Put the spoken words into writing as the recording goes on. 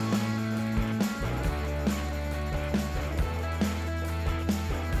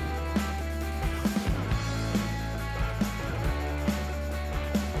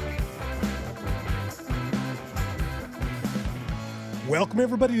Welcome,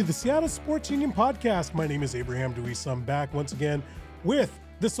 everybody, to the Seattle Sports Union podcast. My name is Abraham DeWeese. I'm back once again with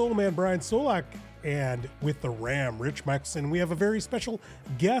the Soul Man, Brian Solak, and with the Ram, Rich Michelson. We have a very special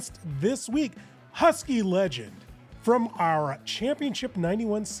guest this week, Husky legend from our Championship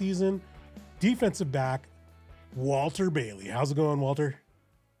 91 season, defensive back, Walter Bailey. How's it going, Walter?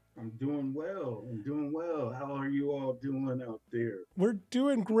 I'm doing well. How are you all doing out there? We're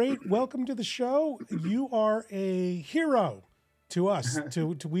doing great. Welcome to the show. You are a hero to us,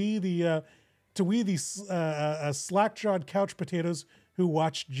 to we the slack-jawed couch potatoes who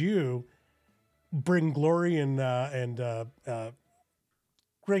watched you bring glory and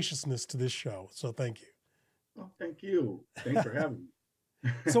graciousness to this show. So thank you. Oh, thank you. Thanks for having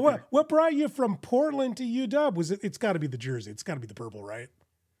me. So what brought you from Portland to UW? Was it? It's got to be the jersey. It's got to be the purple, right?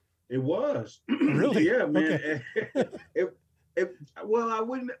 It was. Really? Yeah, man. Okay. Well, I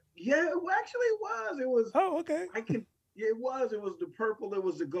wouldn't. Yeah, well, actually, it was. It was. Oh, okay. It was. It was the purple. It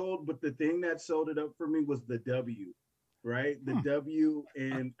was the gold. But the thing that sold it up for me was the W, right? The W,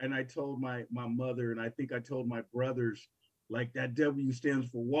 and I told my mother, and I think I told my brothers, like, that W stands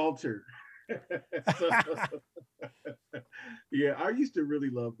for Walter. So, yeah, I used to really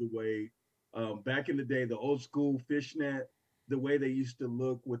love the way, back in the day, the old school fishnet, the way they used to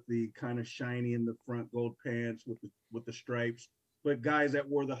look with the kind of shiny in the front gold pants with the stripes, but guys that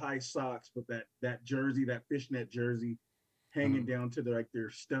wore the high socks, but that jersey, that fishnet jersey, hanging down to their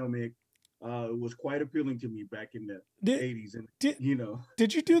stomach, it was quite appealing to me back in the 80s. And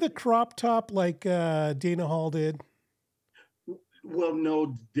did you do the crop top like Dana Hall did? Well,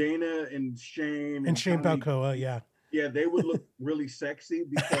 no, Dana and Shane Balcoa, yeah, they would look really sexy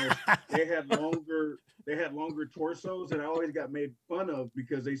because they had longer torsos, and I always got made fun of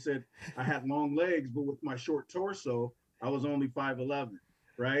because they said I had long legs, but with my short torso, I was only 5'11",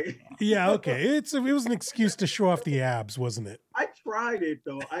 right? Yeah, okay. It was an excuse to show off the abs, wasn't it? I tried it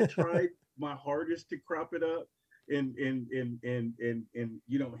though. I tried my hardest to crop it up and hem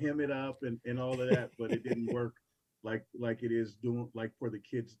it up and all of that, but it didn't work like it is doing like for the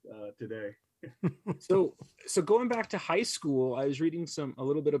kids today. So going back to high school, I was reading a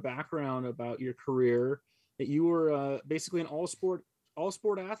little bit of background about your career, that you were basically an all sport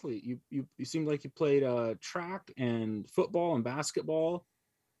athlete. You seemed like you played track and football and basketball.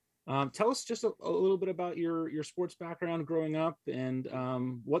 Tell us just a little bit about your sports background growing up and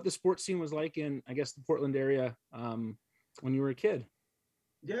what the sports scene was like in, I guess, the Portland area when you were a kid.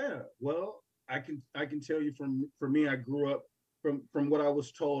 Yeah, well, I can tell you for me, I grew up from what I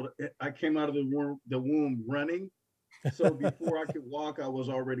was told. I came out of the womb running. So before I could walk, I was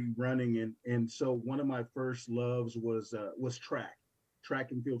already running. And so one of my first loves was track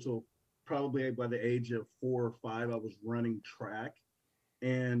and field. So probably by the age of 4 or 5, I was running track.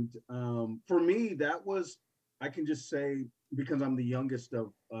 And for me, that was, I can just say, because I'm the youngest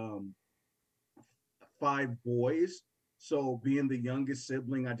of 5 boys. So being the youngest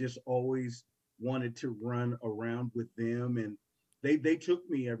sibling, I just always wanted to run around with them, and they took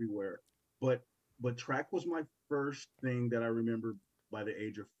me everywhere. But track was my first thing that I remember by the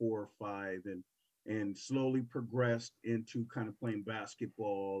age of 4 or 5, and slowly progressed into kind of playing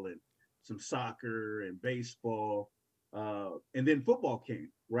basketball and some soccer and baseball. And then football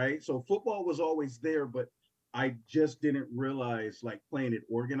came, right? So football was always there, but I just didn't realize, like, playing it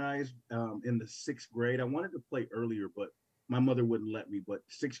organized in the 6th grade. I wanted to play earlier, but my mother wouldn't let me. But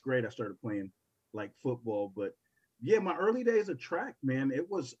 6th grade, I started playing like football. But yeah, my early days of track, man, it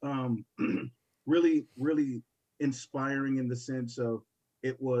was really, really inspiring in the sense of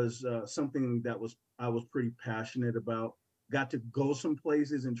it was something that I was pretty passionate about. Got to go some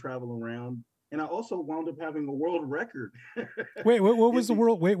places and travel around. And I also wound up having a world record. What was the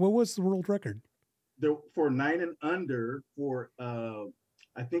world record? For 9 and under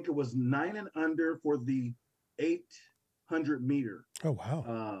I think it was 9 and under for the 800 meter. Oh,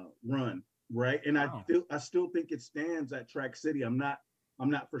 wow. Run. Right. And wow. I still think it stands at Track City. I'm not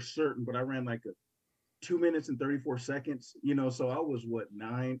for certain, but I ran like 2 minutes and 34 seconds, so I was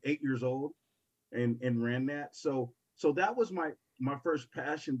 8 years old and ran that. So that was my first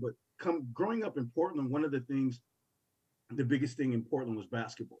passion. But growing up in Portland, one of the biggest thing in Portland was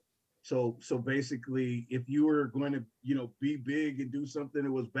basketball. So basically, if you were going to, be big and do something, it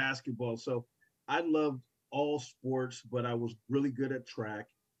was basketball. So I loved all sports, but I was really good at track.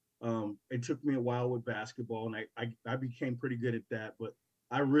 It took me a while with basketball, and I became pretty good at that, but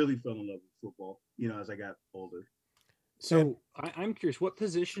I really fell in love with football, as I got older. So I'm curious, what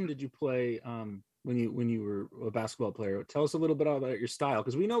position did you play when you were a basketball player? Tell us a little bit about your style,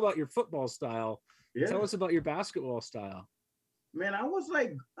 because we know about your football style. Yeah. Tell us about your basketball style. Man, I'm a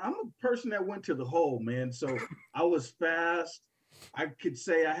person that went to the hole, man. So I was fast. I could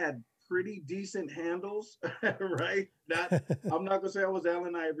say I had pretty decent handles, right? I'm not gonna say I was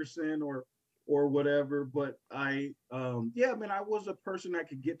Allen Iverson or whatever, but yeah, man, I was a person that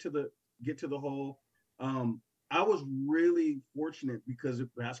could get to the hole. I was really fortunate because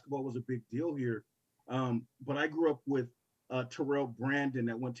basketball was a big deal here. But I grew up with Terrell Brandon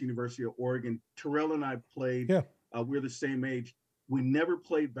that went to University of Oregon. Terrell and I played. Yeah. We're the same age. We never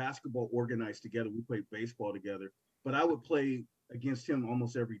played basketball organized together. We played baseball together. But I would play against him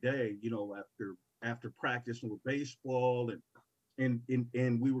almost every day. After practice with baseball, and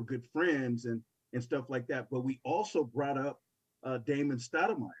we were good friends and stuff like that. But we also brought up Damon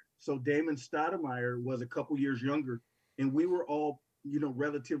Stoudemire. So Damon Stoudemire was a couple years younger, and we were all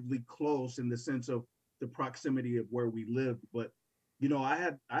relatively close in the sense of the proximity of where we lived. But I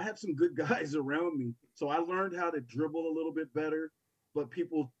had some good guys around me, so I learned how to dribble a little bit better. But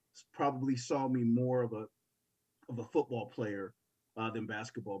people probably saw me more of a football player than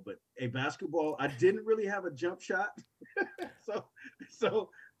basketball. But basketball, I didn't really have a jump shot,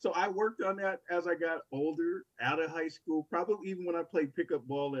 so I worked on that as I got older, out of high school. Probably even when I played pickup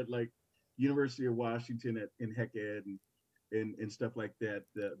ball at like University of Washington in Heck Ed and stuff like that,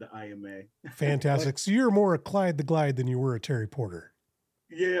 the IMA. Fantastic. So you're more a Clyde the Glide than you were a Terry Porter.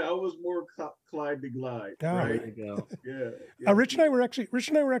 Yeah, I was more Clyde the Glide. Oh, right? There you go. Yeah. Rich and I were actually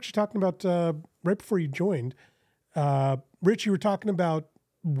talking about right before you joined. Rich, you were talking about,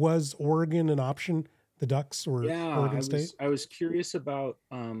 was Oregon an option, the Ducks or Oregon State? I was curious about.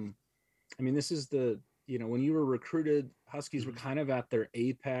 This is when you were recruited, Huskies were kind of at their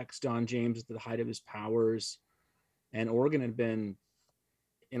apex. Don James at the height of his powers, and Oregon had been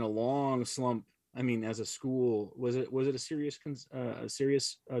in a long slump. As a school, was it a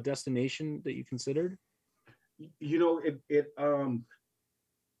serious destination that you considered? I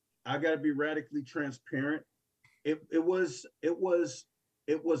got to be radically transparent. It was a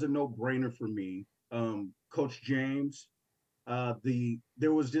no-brainer for me. Coach James,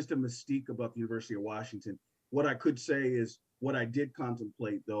 there was just a mystique about the University of Washington. What I could say is what I did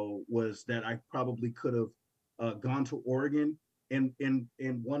contemplate though was that I probably could have gone to Oregon. And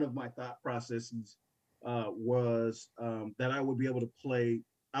one of my thought processes was that I would be able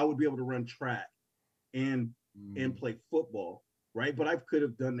to run track and play football, right? But I could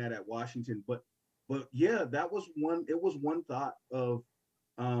have done that at Washington. But yeah, it was one thought of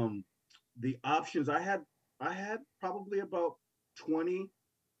the options. I had probably about 20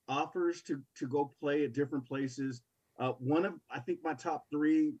 offers to go play at different places. I think my top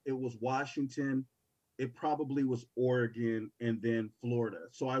three, it was Washington, it probably was Oregon, and then Florida.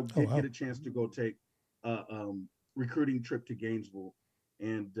 So I did get a chance to go take a recruiting trip to Gainesville,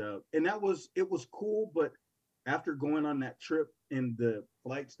 and it was cool. But after going on that trip and the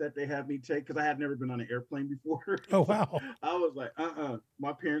flights that they had me take, because I had never been on an airplane before. Oh wow! I was like,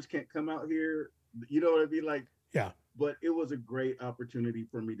 my parents can't come out here. You know what I mean? Like, yeah. But it was a great opportunity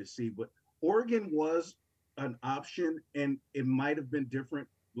for me to see. But Oregon was an option, and it might have been different,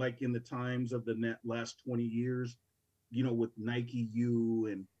 like in the times of the last 20 years, with Nike U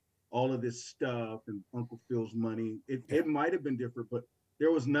and all of this stuff and Uncle Phil's money. It might have been different, but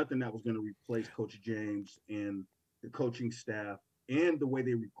there was nothing that was going to replace Coach James and the coaching staff and the way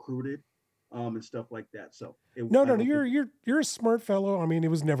they recruited and stuff like that. So you're a smart fellow. It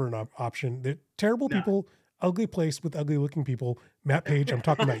was never an option. The terrible people, ugly place with ugly looking people. Matt Page, I'm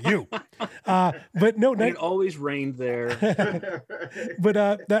talking about you. But no, it always rained there. But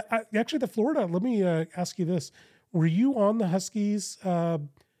actually, the Florida. Let me ask you this: were you on the Huskies for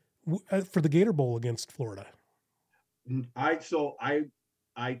the Gator Bowl against Florida?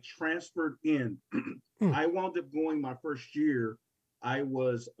 I transferred in. I wound up going my first year. I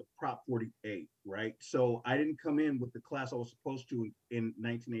was a Prop 48, right? So I didn't come in with the class I was supposed to in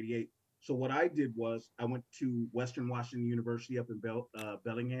 1988. So what I did was I went to Western Washington University up in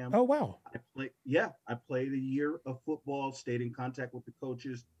Bellingham. Oh, wow. I played a year of football, stayed in contact with the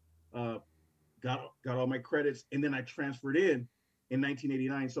coaches, got all my credits, and then I transferred in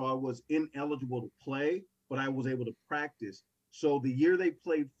 1989. So I was ineligible to play, but I was able to practice. So the year they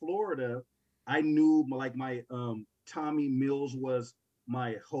played Florida, I knew my Tommy Mills was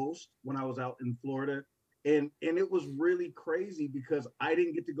my host when I was out in Florida. And it was really crazy because I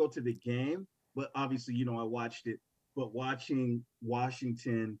didn't get to go to the game, but obviously, I watched it. But watching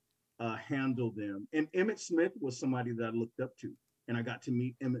Washington handle them, and Emmitt Smith was somebody that I looked up to, and I got to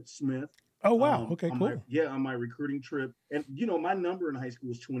meet Emmitt Smith. Oh wow! Okay, cool. On my recruiting trip, and my number in high school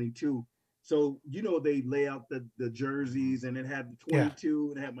was 22. So they lay out the jerseys, and it had the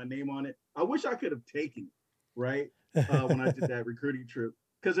 22, and it had my name on it. I wish I could have taken it, right, when I did that recruiting trip,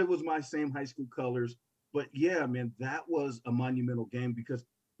 because it was my same high school colors. but yeah, man, that was a monumental game because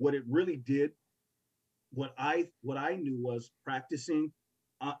what it really did, what I knew was practicing,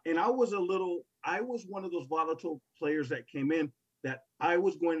 and I was one of those volatile players that came in that I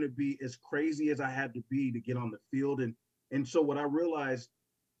was going to be as crazy as I had to be to get on the field, and so what I realized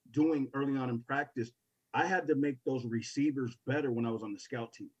doing early on in practice, I had to make those receivers better when I was on the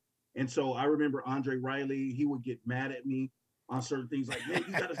scout team. And so I remember Andre Riley, he would get mad at me on certain things like, man,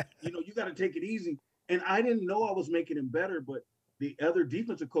 you gotta take it easy. And I didn't know I was making him better, but the other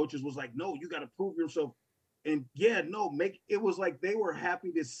defensive coaches was like, no, you got to prove yourself. And yeah, no, it was like they were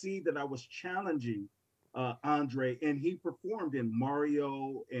happy to see that I was challenging Andre, and he performed in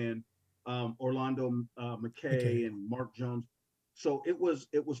Mario and Orlando McKay and Mark Jones. So it was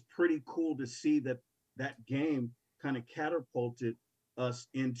pretty cool to see that game kind of catapulted us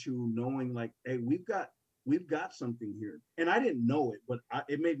into knowing like, hey, we've got something here. And I didn't know it, but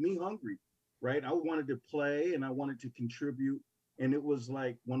it made me hungry, right? I wanted to play and I wanted to contribute. And it was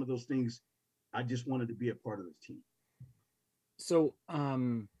like one of those things, I just wanted to be a part of this team. So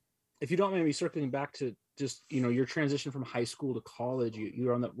if you don't mind me circling back to just, your transition from high school to college, you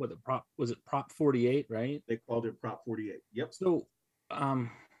were on Prop 48, right? They called it Prop 48. Yep. So I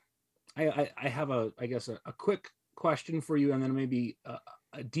have a quick question for you, and then maybe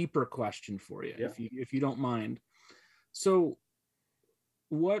a deeper question for you, if you don't mind. So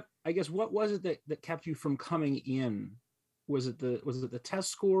what was it that kept you from coming in? Was it the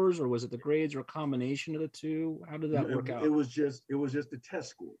test scores, or was it the grades, or a combination of the two? How did that work out? It was just a test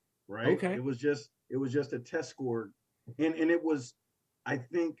score, right? Okay. It was just a test score. And it was, I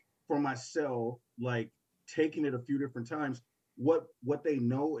think for myself, like taking it a few different times, what they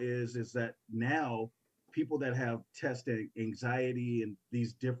know is that now people that have test anxiety and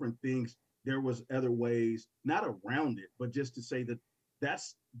these different things, there was other ways, not around it, but just to say that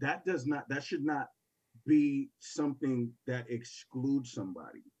should not be something that excludes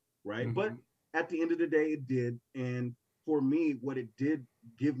somebody, right? Mm-hmm. But at the end of the day, it did. And for me, what it did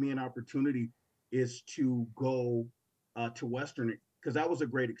give me an opportunity is to go to Western, because that was a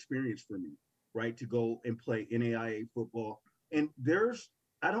great experience for me, right? To go and play NAIA football. And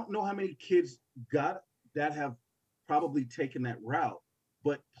I don't know how many kids got that have probably taken that route,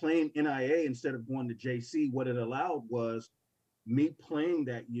 but playing NAIA instead of going to JC, what it allowed was me playing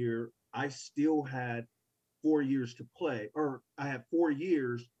that year. I still had 4 years to play, or I had 4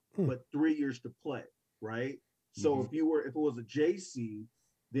 years, but 3 years to play, right? So if it was a JC,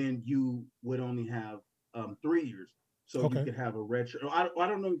 then you would only have 3 years. So you could have a red shirt. I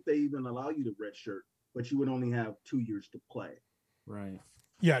don't know if they even allow you to red shirt, but you would only have 2 years to play. Right.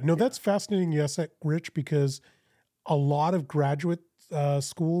 Yeah, no, that's fascinating, yes, Rich, because a lot of graduate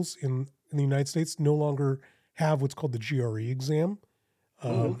schools in the United States no longer have what's called the GRE exam.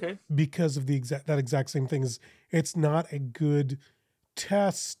 Because of that exact same thing. It's not a good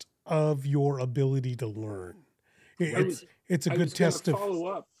test of your ability to learn. It's a good test to follow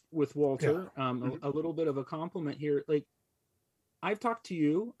up with Walter. A little bit of a compliment here. Like, I've talked to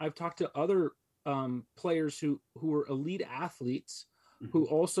you. I've talked to other players who are elite athletes who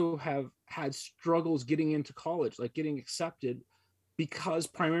also have had struggles getting into college, like getting accepted, because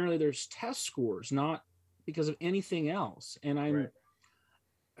primarily there's test scores, not because of anything else. And I'm. Right.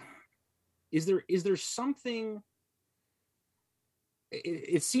 Is there something?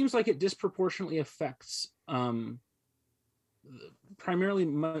 It seems like it disproportionately affects primarily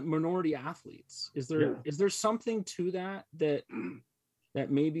minority athletes. Is there something to that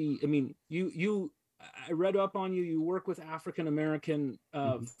maybe? I mean, I read up on you. You work with African American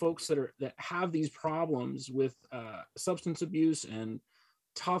folks that have these problems with substance abuse and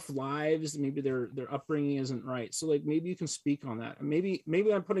tough lives. Maybe their upbringing isn't right. So like, maybe you can speak on that. Maybe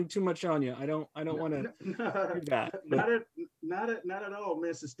I'm putting too much on you. I don't want to do that. Not at all,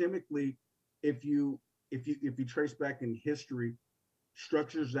 man. Systemically, if you trace back in history,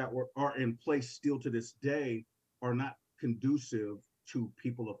 structures that are in place still to this day are not conducive to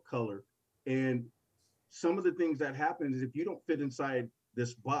people of color. And some of the things that happen is if you don't fit inside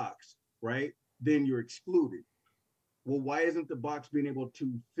this box, right, then you're excluded. Well, why isn't the box being able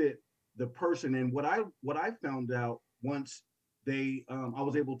to fit the person? And what I found out once I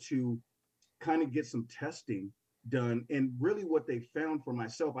was able to kind of get some testing done, and really what they found for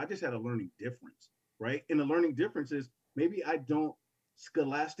myself, I just had a learning difference, right? And the learning difference is maybe I don't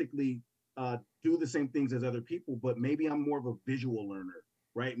scholastically do the same things as other people, but maybe I'm more of a visual learner,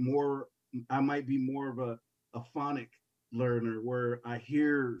 right? I might be more of a phonic learner where I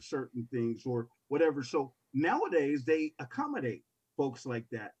hear certain things or whatever. So nowadays they accommodate folks like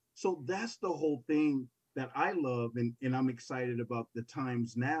that. So that's the whole thing that I love. And I'm excited about the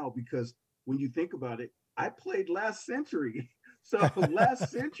times now, because when you think about it, I played last century. So last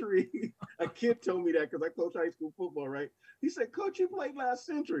century, a kid told me that because I coach high school football, right? He said, Coach, you played last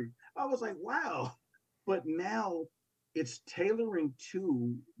century. I was like, wow. But now it's tailoring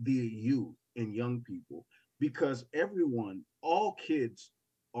to the youth and young people because everyone, all kids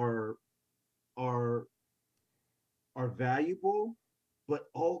are are are valuable, but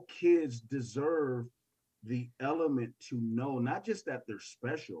all kids deserve the element to know not just that they're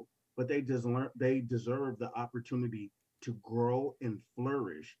special, but they deserve the opportunity to grow and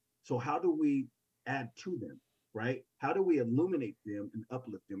flourish. So how do we add to them, right? How do we illuminate them and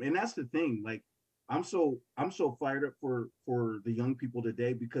uplift them? And that's the thing. Like I'm so fired up for the young people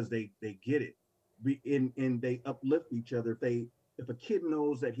today because they get it. And they uplift each other. If a kid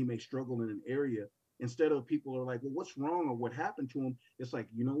knows that he may struggle in an area, instead of people are like, well, what's wrong or what happened to him? It's like,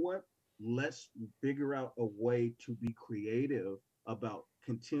 you know what? Let's figure out a way to be creative about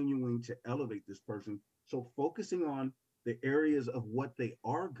continuing to elevate this person. So focusing on the areas of what they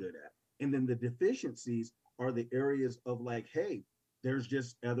are good at. And then the deficiencies are the areas of like, hey, there's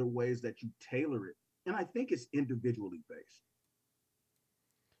just other ways that you tailor it. And I think it's individually based.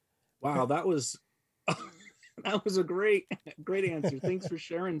 Wow, that was that was a great answer. Thanks for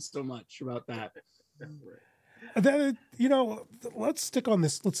sharing so much about that. That, let's stick on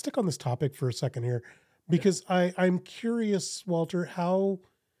this. Let's stick on this topic for a second here, because I'm curious, Walter. How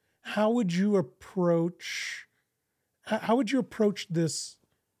would you approach this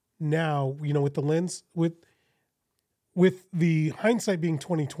now? With the lens with the hindsight being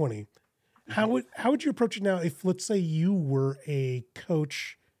 2020. How would you approach it now if, let's say, you were a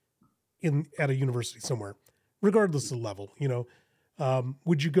coach at a university somewhere, regardless of level?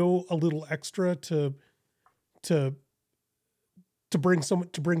 Would you go a little extra to bring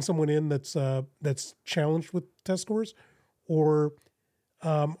someone in that's challenged with test scores, or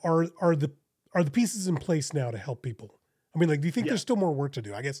are the pieces in place now to help people? I mean, like, do you think there's still more work to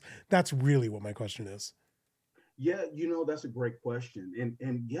do? I guess that's really what my question is. Yeah, that's a great question.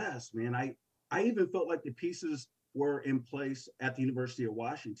 And yes, man, I even felt like the pieces were in place at the University of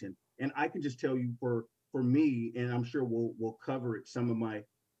Washington. And I can just tell you for me, and I'm sure we'll cover it, some of my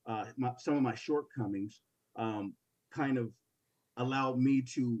shortcomings kind of allowed me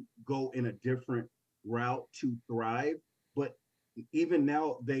to go in a different route to thrive. But even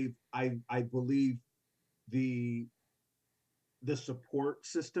now I believe the support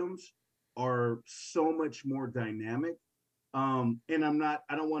systems are so much more dynamic. And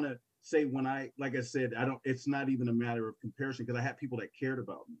I don't want to say like I said, it's not even a matter of comparison because I had people that cared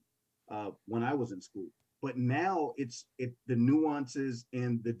about me when I was in school. But now it's the nuances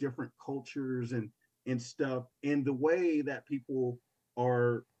and the different cultures and stuff, and the way that people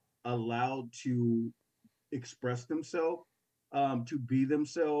are allowed to express themselves, to be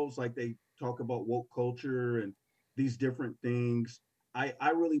themselves, like they talk about woke culture and these different things. I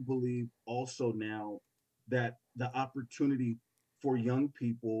really believe also now that the opportunity for young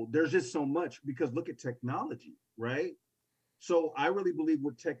people, there's just so much, because look at technology, right? So I really believe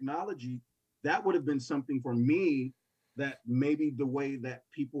with technology, that would have been something for me that maybe the way that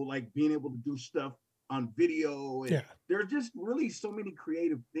people like being able to do stuff on video. And there's just really so many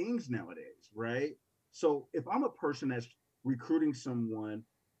creative things nowadays, right? So if I'm a person that's recruiting someone,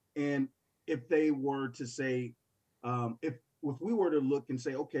 and if they were to say, if we were to look and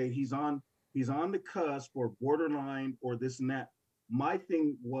say, okay, he's on the cusp or borderline or this and that, my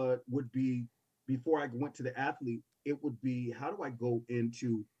thing would be, before I went to the athlete, it would be, how do I go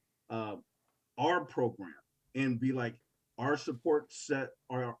into our program and be like, our support set,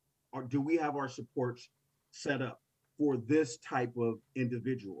 or do we have our supports set up for this type of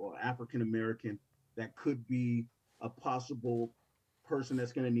individual or African American that could be a possible person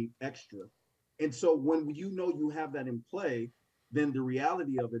that's going to need extra? And so when you have that in play, then the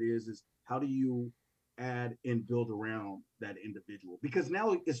reality of it is how do you add and build around that individual? Because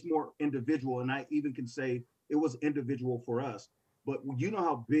now it's more individual, and I even can say it was individual for us. But you know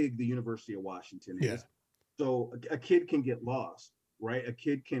how big the University of Washington is. Yeah. So a kid can get lost, right? A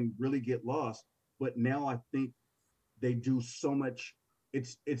kid can really get lost. But now I think they do so much.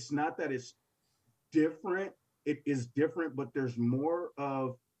 It's not that it's different. It is different, but there's more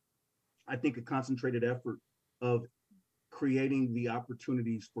of, I think, a concentrated effort of creating the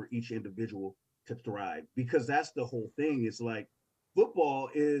opportunities for each individual to thrive, because that's the whole thing. It's like football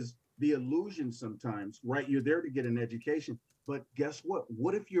is the illusion sometimes, right? You're there to get an education, but guess what?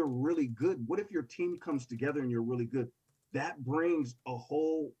 What if you're really good? What if your team comes together and you're really good? That brings a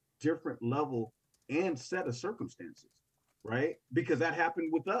whole different level and set of circumstances, right? Because that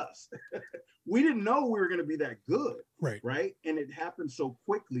happened with us. We didn't know we were going to be that good, right? And it happened so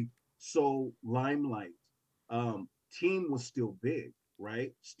quickly. So limelight, team was still big,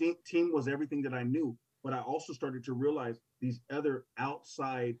 right? Team was everything that I knew, but I also started to realize these other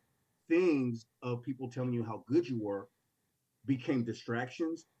outside things of people telling you how good you were became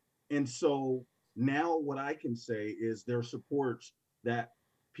distractions. And so now what I can say is there are supports that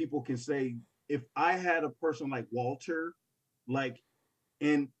people can say, if I had a person like Walter, like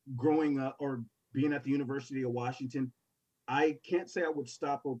in growing up or being at the University of Washington, I can't say I would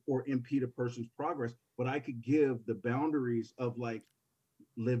stop or impede a person's progress, but I could give the boundaries of like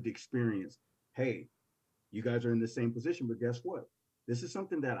lived experience. Hey, you guys are in the same position, but guess what? This is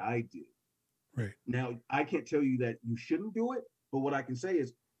something that I did. Right. Now, I can't tell you that you shouldn't do it, but what I can say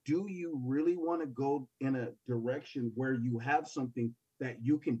is, do you really want to go in a direction where you have something that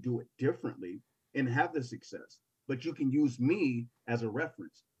you can do it differently and have the success, but you can use me as a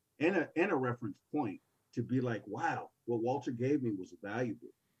reference and a reference point to be like, wow, what Walter gave me was valuable.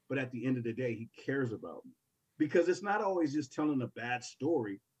 But at the end of the day, he cares about me, because it's not always just telling a bad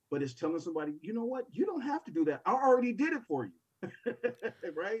story, but it's telling somebody, you know what, you don't have to do that. I already did it for you.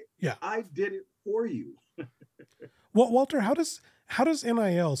 Right? Yeah. I did it for you. Well, Walter, how does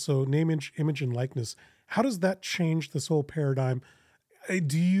NIL, so name, image, and likeness, how does that change this whole paradigm?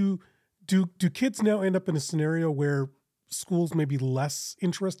 Do kids now end up in a scenario where schools may be less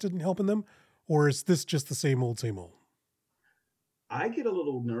interested in helping them, or is this just the same old, same old? I get a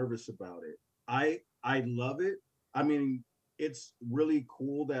little nervous about it. I love it. I mean, it's really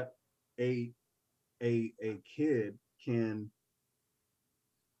cool that a kid can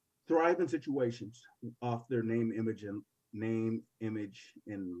thrive in situations off their name, image,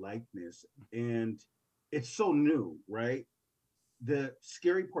 and likeness. And it's so new, right? The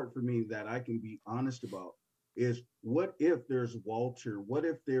scary part for me that I can be honest about is, what if there's Walter? What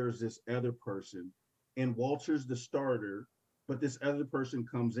if there's this other person and Walter's the starter, but this other person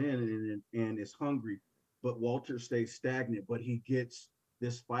comes in and is hungry, but Walter stays stagnant, but he gets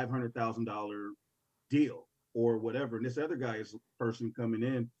this $500,000 deal or whatever. And this other person coming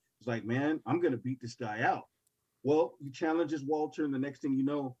in is like, man, I'm going to beat this guy out. Well, he challenges Walter, and the next thing you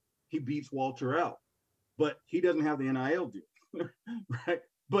know, he beats Walter out, but he doesn't have the NIL deal, right?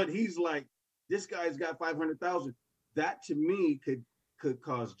 But he's like, this guy's got 500,000. That to me could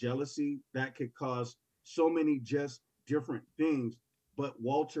cause jealousy. That could cause so many just different things. But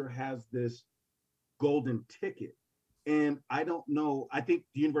Walter has this golden ticket, and I don't know. I think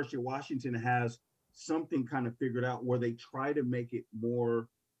the University of Washington has something kind of figured out where they try to make it more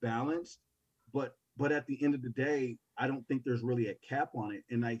balanced, but at the end of the day, I don't think there's really a cap on it.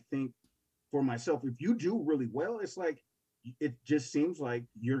 And I think for myself, if you do really well, it's like, it just seems like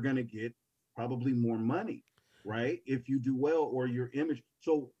you're going to get probably more money, right? If you do well, or your image.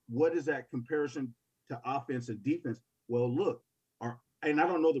 So what is that comparison to offense and defense? Well, look, and I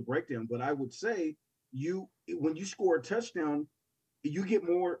don't know the breakdown, but I would say when you score a touchdown,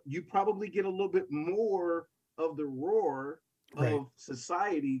 you probably get a little bit more of the roar of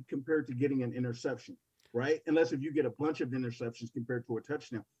society compared to getting an interception, right? Unless if you get a bunch of interceptions compared to a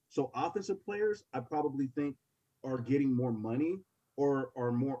touchdown. So offensive players, I probably think, are getting more money or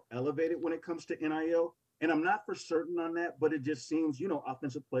are more elevated when it comes to NIL. And I'm not for certain on that, but it just seems,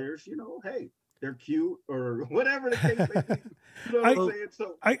 offensive players, hey, they're cute or whatever the case may be. You know what I'm saying?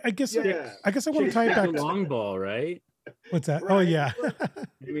 So I guess I want to tie it back to long ball, right? What's that? Right. Oh yeah.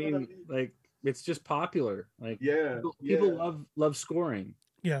 I mean, like, it's just popular. Like, people love scoring.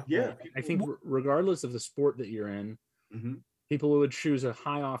 Yeah. Yeah. I think regardless of the sport that you're in, people would choose a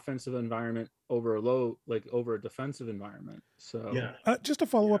high offensive environment over a defensive environment. So just to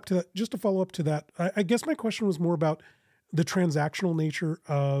follow up to that, I guess my question was more about the transactional nature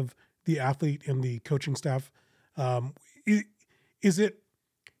of the athlete and the coaching staff. Is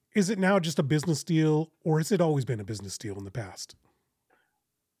it now just a business deal, or has it always been a business deal in the past?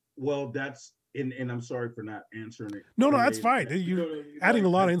 Well, that's, and I'm sorry for not answering it. No, that's fine. You're adding a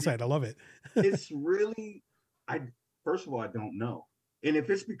lot of insight. I love it. It's really, first of all, I don't know. And if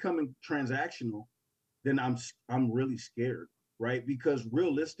it's becoming transactional, then I'm really scared, right? Because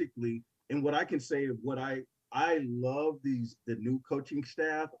realistically, and what I can say of what I love the new coaching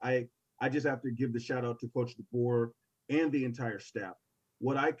staff. I just have to give the shout out to Coach DeBoer and the entire staff.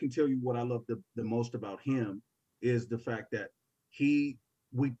 What I can tell you, what I love the most about him is the fact that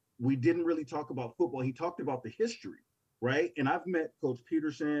we didn't really talk about football. He talked about the history, right? And I've met Coach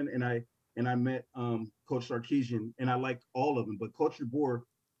Peterson and I met Coach Sarkisian, and I liked all of them. But Coach DeBoer,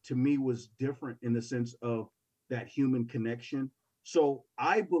 to me, was different in the sense of that human connection. So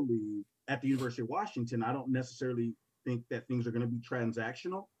I believe at the University of Washington, I don't necessarily think that things are going to be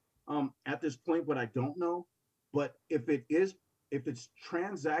transactional at this point, but I don't know. But if it's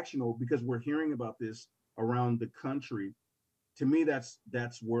transactional, because we're hearing about this around the country, to me, that's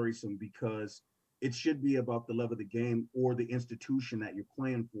worrisome, because it should be about the love of the game or the institution that you're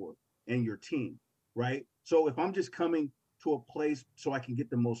playing for and your team, right? So if I'm just coming to a place so I can get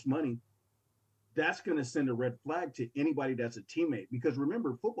the most money, that's going to send a red flag to anybody that's a teammate. Because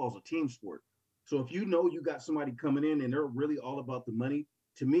remember, football is a team sport. So if you know you got somebody coming in and they're really all about the money,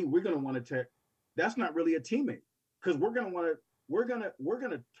 to me, we're going to want to that's not really a teammate, because we're going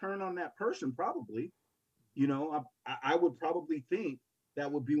to turn on that person probably. I would probably think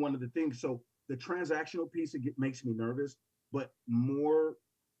that would be one of the things. So the transactional piece, makes me nervous, but more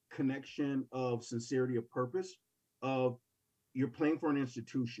connection of sincerity of purpose, of you're playing for an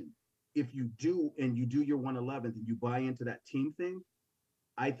institution. If you do, and you do your 111th and you buy into that team thing,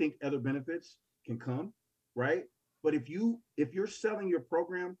 I think other benefits can come, right? But if you're selling your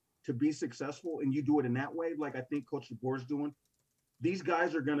program to be successful and you do it in that way, like I think Coach DeBoer's doing, these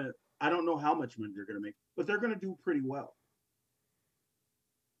guys are gonna, I don't know how much money they're gonna make, but they're gonna do pretty well.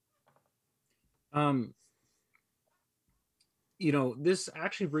 This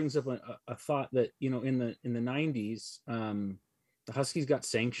actually brings up a thought that, in the 90s, the Huskies got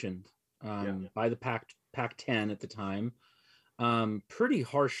sanctioned by the Pac-10 at the time, pretty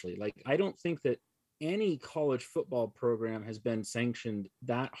harshly. Like, I don't think that any college football program has been sanctioned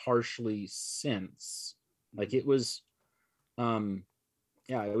that harshly since. Like, it was,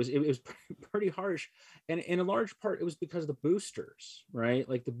 it was pretty harsh. And in a large part, it was because of the boosters, right?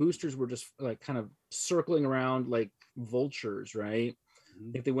 Like, the boosters were just like kind of circling around like vultures, right? Mm-hmm.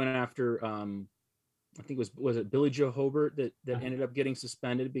 I think they went after, I think was it Billy Joe Hobart that ended up getting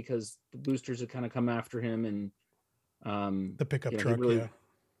suspended because the boosters had kind of come after him, and the pickup truck.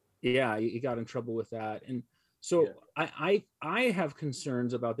 He got in trouble with that. And so I have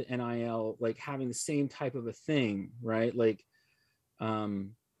concerns about the NIL, like having the same type of a thing, right? Like,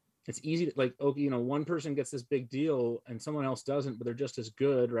 it's easy to, like, okay, one person gets this big deal and someone else doesn't, but they're just as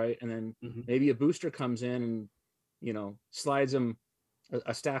good, right? And then maybe a booster comes in and, slides them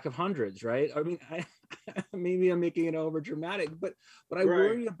a stack of hundreds, right? I mean, maybe I'm making it over dramatic, but I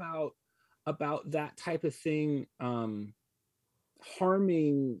worry about that type of thing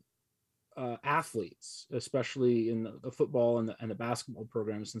harming athletes, especially in the football and the basketball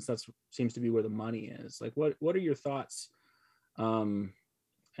program, since that seems to be where the money is. Like, what are your thoughts?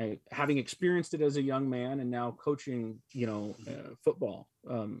 Having experienced it as a young man and now coaching, football,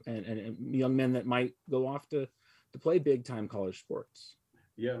 and young men that might go off to play big time college sports.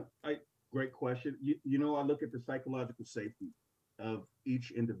 Yeah, great question. I look at the psychological safety of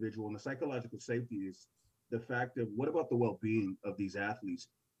each individual, and the psychological safety is the fact of what about the well-being of these athletes?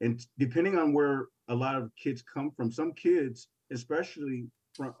 And depending on where a lot of kids come from, some kids, especially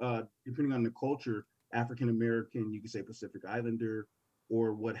from depending on the culture, African American, you can say Pacific Islander,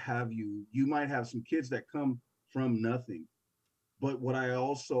 or what have you, you might have some kids that come from nothing. But what I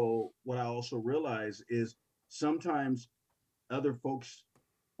also realize is sometimes other folks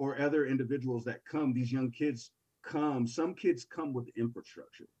or other individuals that come, these young kids some kids come with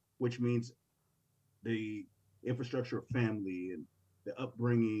infrastructure, which means the infrastructure of family and the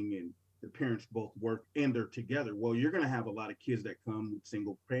upbringing, and the parents both work and they're together. Well, you're going to have a lot of kids that come with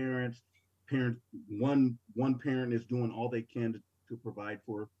single parents. One parent is doing all they can to provide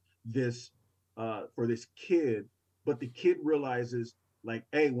for this kid, but the kid realizes, like,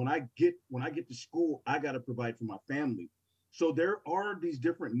 hey, when I get to school, I got to provide for my family. So there are these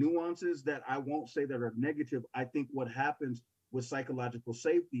different nuances that I won't say that are negative. I think what happens with psychological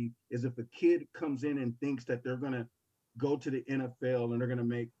safety is if a kid comes in and thinks that they're going to go to the NFL and they're going to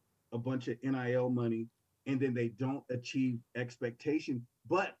make a bunch of NIL money, and then they don't achieve expectation,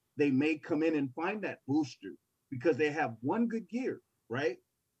 but they may come in and find that booster because they have one good year, right?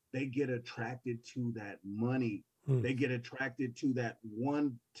 They get attracted to that money. They get attracted to that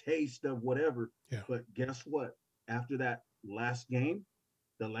one taste of whatever. Yeah. But guess what? After that last game,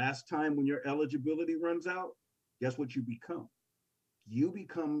 the last time when your eligibility runs out, guess what you become? You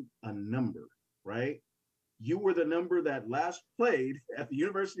become a number, right? You were the number that last played at the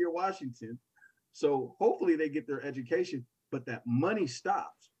University of Washington. So hopefully they get their education, but that money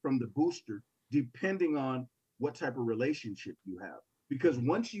stops from the booster depending on what type of relationship you have. Because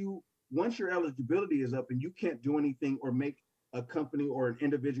once your eligibility is up and you can't do anything or make a company or an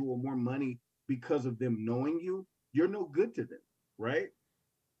individual more money because of them knowing you, you're no good to them, right?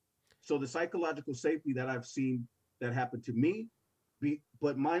 So the psychological safety that I've seen that happened to me,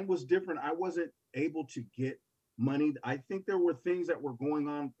 but mine was different. I wasn't able to get money. I think there were things that were going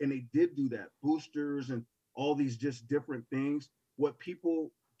on, and they did do that, boosters and all these just different things. What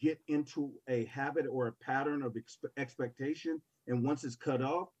people get into a habit or a pattern of expectation, and once it's cut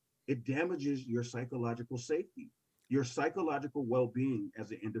off, it damages your psychological safety, your psychological well-being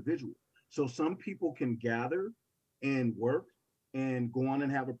as an individual. So some people can gather and work and go on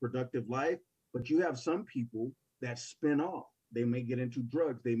and have a productive life, but you have some people that spin off. They may get into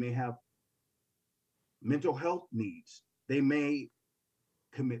drugs. They may have mental health needs. They may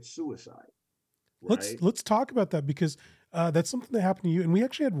commit suicide. Right? Let's talk about that, because that's something that happened to you. And we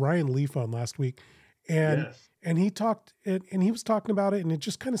actually had Ryan Leaf on last week, and Yes. and he talked and he was talking about it, and it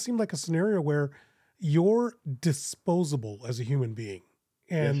just kind of seemed like a scenario where you're disposable as a human being.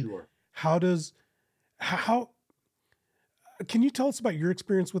 And Yes, you are. how can you tell us about your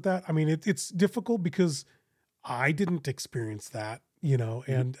experience with that? I mean, it's difficult because I didn't experience that,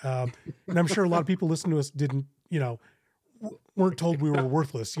 and I'm sure a lot of people listening to us didn't, weren't told we were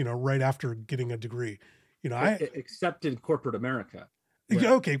worthless, right after getting a degree. Except in corporate America.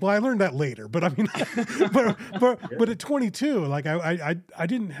 Yeah, okay, well, I learned that later, but I mean, but at 22, like I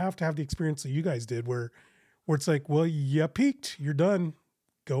didn't have to have the experience that you guys did, where it's like, well, you peaked, you're done,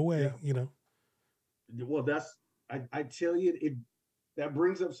 go away, Well, I tell you, that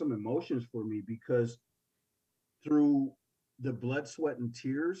brings up some emotions for me, because through the blood, sweat, and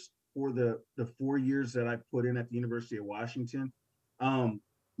tears for the 4 years that I put in at the University of Washington,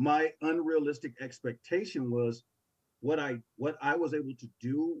 my unrealistic expectation was what I was able to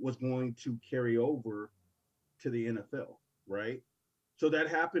do was going to carry over to the NFL, right? So that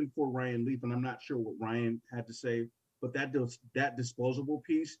happened for Ryan Leaf, and I'm not sure what Ryan had to say, but that disposable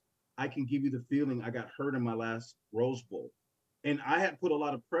piece, I can give you the feeling I got hurt in my last Rose Bowl. And I had put a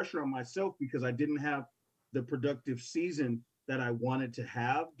lot of pressure on myself because I didn't have the productive season that I wanted to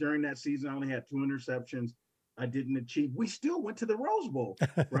have during that season. I only had 2 interceptions. I didn't achieve. We still went to the Rose Bowl,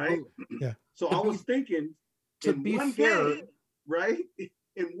 right? Yeah. So I was thinking, in one game, right?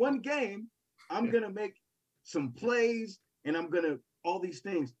 In one game, I'm going to make some plays and I'm going to all these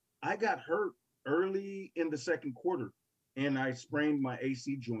things. I got hurt early in the second quarter and I sprained my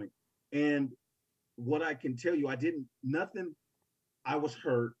AC joint. And what I can tell you, I was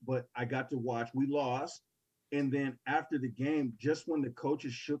hurt, but I got to watch. We lost. And then after the game, just when the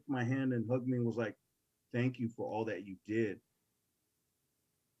coaches shook my hand and hugged me and was like, thank you for all that you did,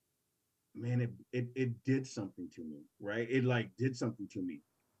 man, it did something to me, right? It did something to me.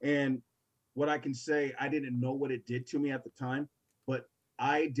 And what I can say, I didn't know what it did to me at the time, but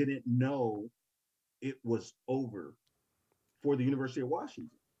I didn't know it was over for the University of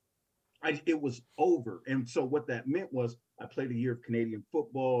Washington. It was over. And so what that meant was I played a year of Canadian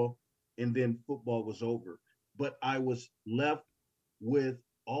football and then football was over. But I was left with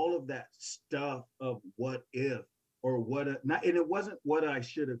all of that stuff of what if, or and it wasn't what I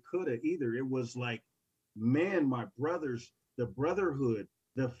should have, could have either. It was like, man, my brothers, the brotherhood,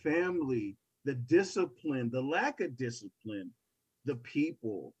 the family, the discipline, the lack of discipline, the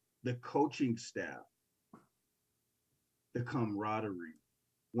people, the coaching staff, the camaraderie.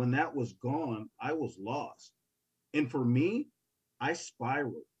 When that was gone, I was lost. And for me, I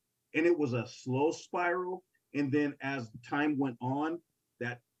spiraled. And it was a slow spiral. And then as time went on,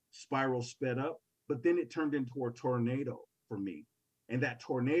 that spiral sped up. But then it turned into a tornado for me. And that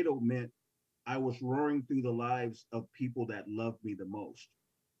tornado meant I was roaring through the lives of people that loved me the most.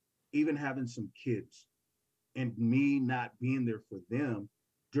 Even having some kids and me not being there for them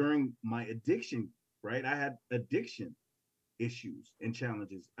during my addiction, right? I had addiction issues and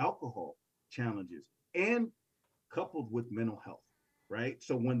challenges, alcohol challenges, and coupled with mental health, right?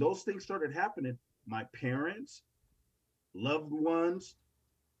 So when those things started happening, my parents, loved ones,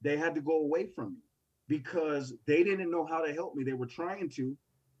 they had to go away from me because they didn't know how to help me. They were trying to.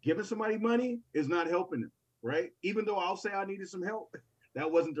 Giving somebody money is not helping them, right? Even though I'll say I needed some help,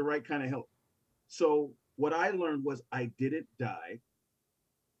 that wasn't the right kind of help. So what I learned was I didn't die,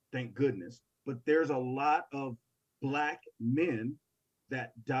 thank goodness, but there's a lot of Black men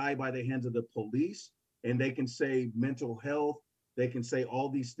that die by the hands of the police, and they can say mental health, they can say all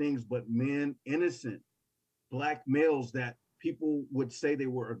these things, but men, innocent Black males that people would say they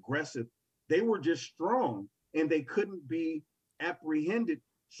were aggressive, they were just strong and they couldn't be apprehended.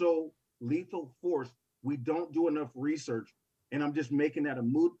 So lethal force, we don't do enough research. And I'm just making that a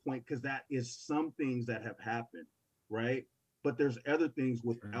moot point because that is some things that have happened, right? But there's other things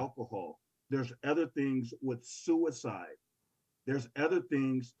with alcohol. There's other things with suicide. There's other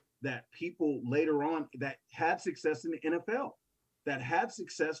things that people later on that had success in the NFL, that had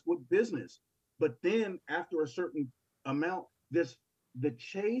success with business. But then after a certain amount, the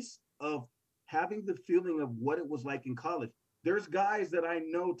chase of having the feeling of what it was like in college. There's guys that I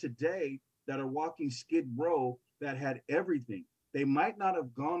know today that are walking Skid Row that had everything. They might not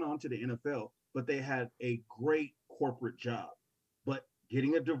have gone on to the NFL, but they had a great corporate job. But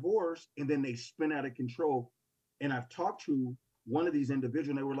getting a divorce, and then they spin out of control. And I've talked to one of these individuals,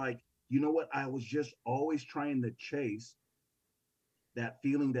 and they were like, you know what? I was just always trying to chase that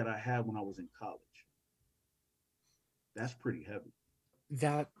feeling that I had when I was in college. That's pretty heavy.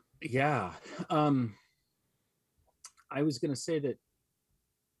 That, yeah. I was going to say that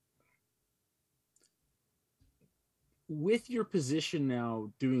with your position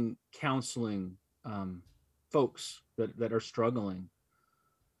now doing counseling, folks that are struggling,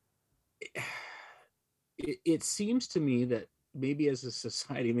 it seems to me that maybe as a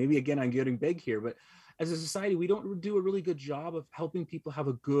society, maybe again, I'm getting big here, but as a society, we don't do a really good job of helping people have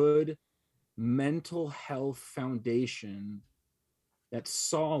a good mental health foundation that's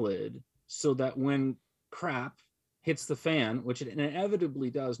solid, so that when crap hits the fan, which it inevitably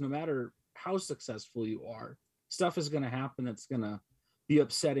does, no matter how successful you are, stuff is going to happen that's going to be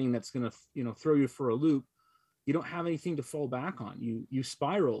upsetting, that's going to, throw you for a loop. You don't have anything to fall back on. You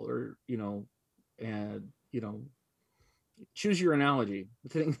spiral, or, choose your analogy.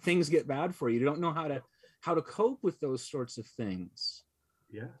 Things get bad for you. You don't know how to cope with those sorts of things.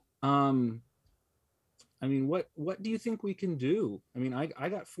 Yeah. I mean, what do you think we can do? I mean, I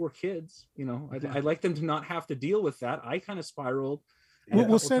got 4 kids, I'd like them to not have to deal with that. I kind of spiraled. Yeah.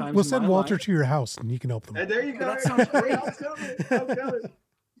 We'll send Walter to your house and you can help them. And there you go. That sounds great. I'm telling.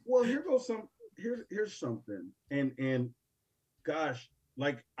 Well, here's something. And gosh,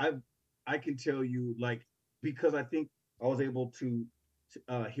 like I can tell you, like, because I think I was able to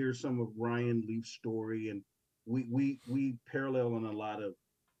hear some of Ryan Leaf's story, and we parallel in a lot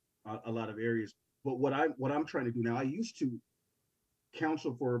of areas. But what I'm trying to do now, I used to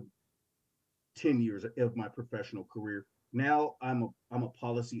counsel for 10 years of my professional career. Now I'm a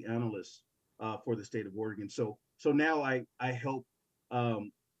policy analyst for the state of Oregon. So now I help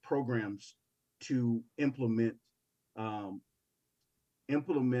programs to implement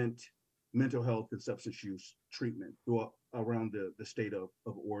mental health and substance use treatment around the state of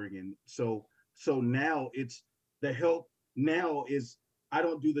Oregon. So now it's the help now is, I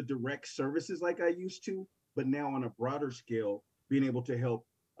don't do the direct services like I used to, but now on a broader scale, being able to help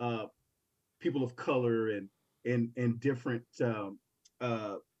people of color and different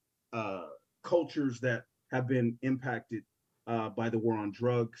cultures that have been impacted by the war on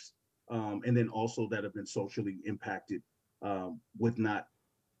drugs, and then also that have been socially impacted with not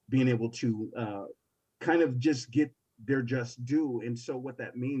being able to kind of just get their just due. And so what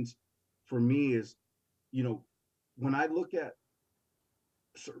that means for me is, when I look at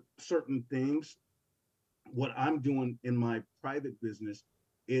certain things, what I'm doing in my private business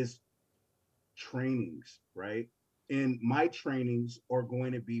is trainings, right? And my trainings are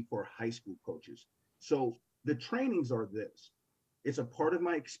going to be for high school coaches. So the trainings are this. It's a part of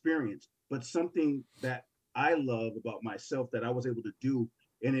my experience, but something that I love about myself that I was able to do.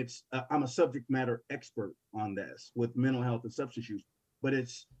 And it's I'm a subject matter expert on this with mental health and substance use, but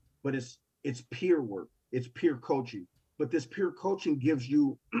it's peer work, it's peer coaching. But this peer coaching gives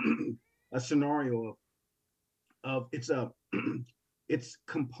you a scenario of it's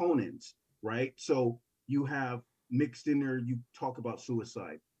components, right? So you have mixed in there, you talk about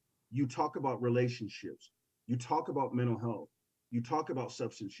suicide, you talk about relationships, you talk about mental health, you talk about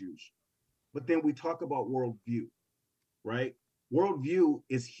substance use, but then we talk about worldview, right? Worldview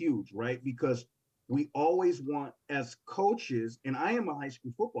is huge, right? Because we always want, as coaches, and I am a high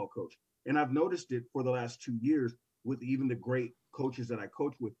school football coach, and I've noticed it for the last 2 years with even the great coaches that I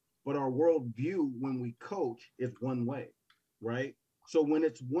coach with, but our worldview when we coach is one way, right? So when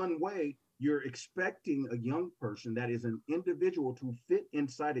it's one way, you're expecting a young person that is an individual to fit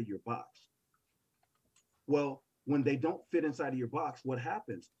inside of your box. Well, when they don't fit inside of your box, what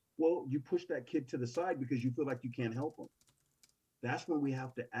happens? Well, you push that kid to the side because you feel like you can't help them. That's when we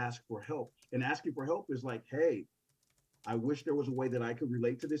have to ask for help. And asking for help is like, hey, I wish there was a way that I could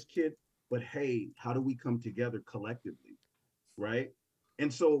relate to this kid, but hey, how do we come together collectively, right?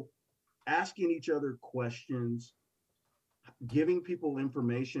 And so asking each other questions, giving people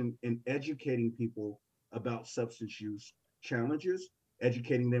information, and educating people about substance use challenges,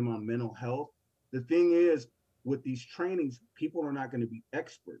 educating them on mental health. The thing is, with these trainings, people are not going to be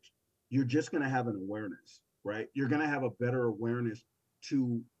experts. You're just going to have an awareness, right? You're going to have a better awareness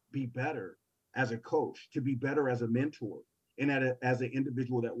to be better as a coach, to be better as a mentor, and as an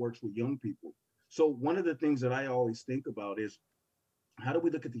individual that works with young people. So one of the things that I always think about is, how do we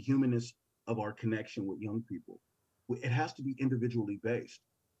look at the humanness of our connection with young people? It has to be individually based.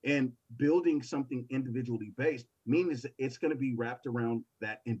 And building something individually based means it's going to be wrapped around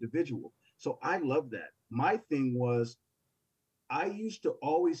that individual. So I love that. My thing was, I used to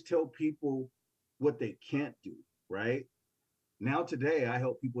always tell people what they can't do, right? Now today, I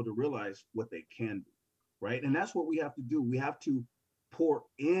help people to realize what they can do, right? And that's what we have to do. We have to pour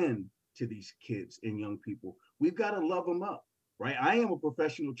in to these kids and young people. We've got to love them up, right? I am a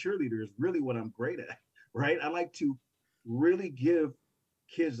professional cheerleader is really what I'm great at, right? I like to really give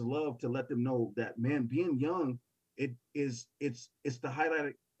kids love to let them know that, man, being young, it's the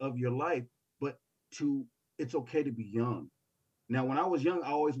highlight of your life, but it's okay to be young. Now, when I was young,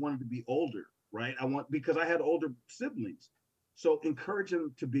 I always wanted to be older, right? Because I had older siblings. So encourage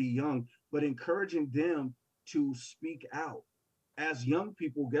them to be young, but encouraging them to speak out. As young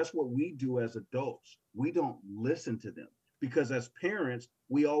people, guess what we do as adults? We don't listen to them because as parents,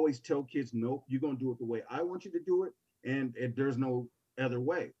 we always tell kids, nope, you're going to do it the way I want you to do it. And there's no other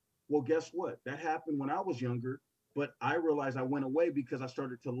way. Well, guess what? That happened when I was younger, but I realized I went away because I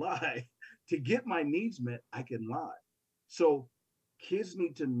started to lie. To get my needs met, I can lie. So kids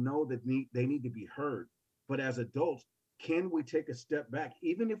need to know that they need to be heard. But as adults, can we take a step back?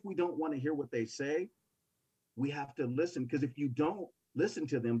 Even if we don't want to hear what they say, we have to listen, because if you don't listen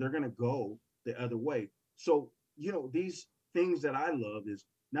to them, they're going to go the other way. So, these things that I love is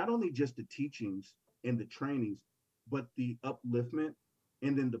not only just the teachings and the trainings, but the upliftment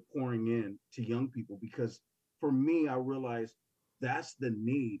and then the pouring in to young people. Because for me, I realize that's the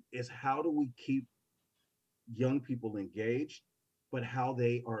need, is how do we keep young people engaged, but how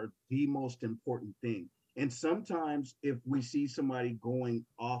they are the most important thing. And sometimes if we see somebody going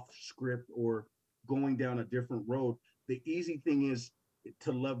off script or going down a different road, the easy thing is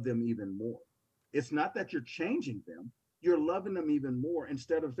to love them even more. It's not that you're changing them, you're loving them even more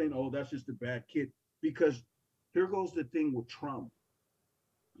instead of saying, oh, that's just a bad kid. Because here goes the thing with trauma.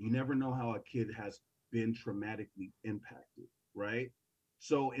 You never know how a kid has been traumatically impacted, right?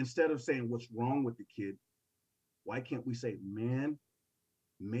 So instead of saying what's wrong with the kid, why can't we say, man,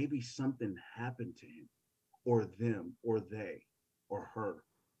 maybe something happened to him or them or they or her?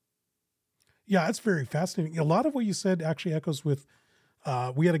 Yeah, it's very fascinating. A lot of what you said actually echoes with,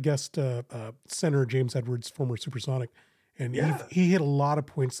 we had a guest, Senator James Edwards, former Supersonic, and he hit a lot of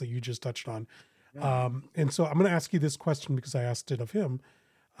points that you just touched on. Yeah. And so I'm going to ask you this question because I asked it of him.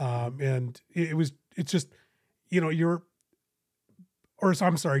 And it's just, I'm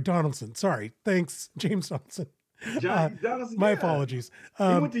sorry, Donaldson. Sorry. Thanks, James Donaldson. Donaldson, my apologies. He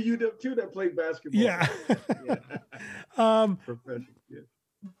went to UW too, that played basketball. Yeah. Professional. Yeah.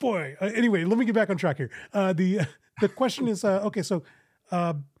 Boy. Anyway, let me get back on track here. The question is, okay, so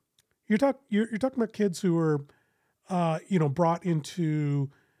you're talking about kids who are, brought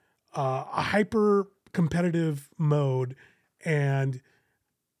into a hyper competitive mode, and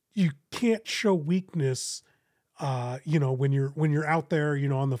you can't show weakness. When you're out there,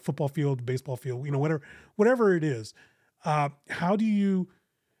 on the football field, baseball field, whatever it is. How do you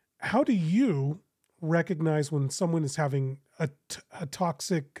recognize when someone is having a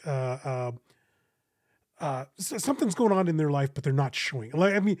toxic, something's going on in their life, but they're not showing?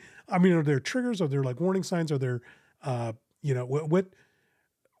 Like, are there triggers? Are there like warning signs? Are there,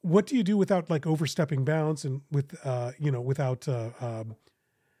 what do you do without like overstepping bounds and without,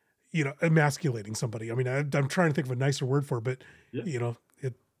 emasculating somebody? I'm trying to think of a nicer word for it, but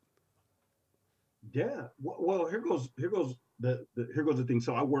Yeah. Well, here goes the thing.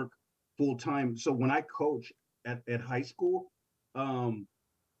 So I work full time. So when I coach at high school, I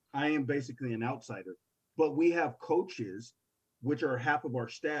am basically an outsider, but we have coaches, which are half of our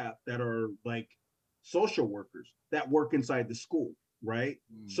staff, that are like social workers that work inside the school. Right.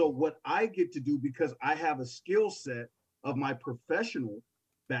 So what I get to do, because I have a skill set of my professional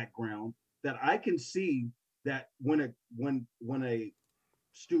background, that I can see that when a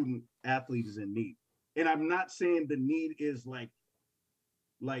student athlete is in need, and I'm not saying the need is like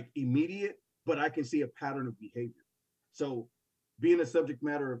immediate, but I can see a pattern of behavior. So being a subject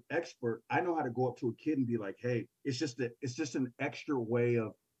matter expert, I know how to go up to a kid and be like, hey, it's just an extra way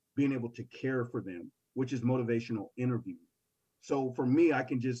of being able to care for them, which is motivational interviewing. So for me, I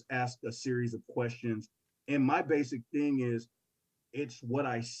can just ask a series of questions. And my basic thing is, it's what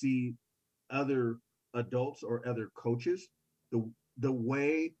I see other adults or other coaches, the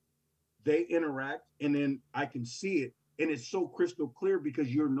way they interact, and then I can see it. And it's so crystal clear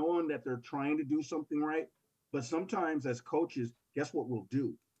because you're knowing that they're trying to do something right. But sometimes as coaches, guess what we'll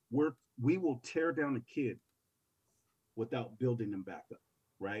do? We will tear down a kid without building them back up,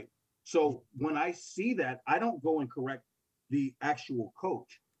 right? So when I see that, I don't go and correct the actual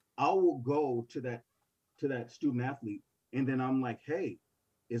coach. I will go to that student athlete, and then I'm like, hey,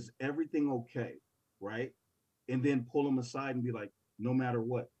 is everything okay, right? And then pull them aside and be like, no matter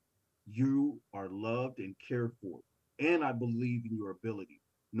what, you are loved and cared for, and I believe in your ability.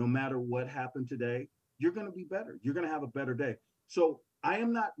 No matter what happened today, you're going to be better. You're going to have a better day. So I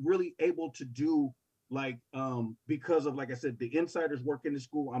am not really able to do like because of, like I said, the insiders work in the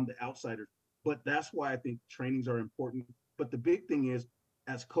school, I'm the outsider. But that's why I think trainings are important. But the big thing is,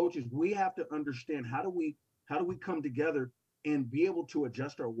 as coaches, we have to understand how do we come together and be able to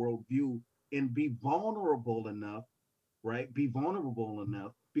adjust our worldview and be vulnerable enough, right? Be vulnerable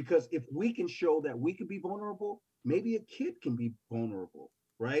enough, because if we can show that we can be vulnerable, maybe a kid can be vulnerable,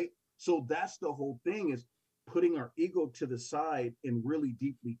 right? So that's the whole thing, is putting our ego to the side and really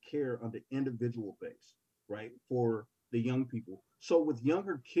deeply care on the individual base, right? For the young people. So with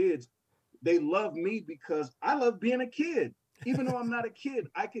younger kids, they love me because I love being a kid. Even though I'm not a kid,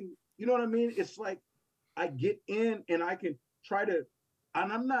 I can, you know what I mean? It's like I get in and I can try to,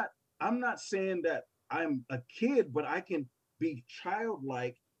 and I'm not saying that I'm a kid, but I can be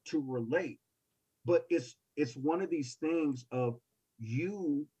childlike to relate. But it's one of these things of,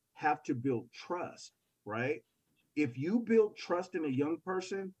 you have to build trust, right? If you build trust in a young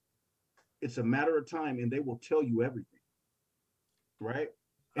person, it's a matter of time and they will tell you everything, right?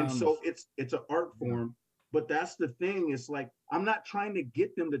 And so it's an art form. But that's the thing. It's like, I'm not trying to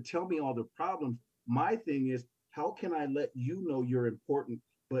get them to tell me all the problems. My thing is, how can I let you know you're important?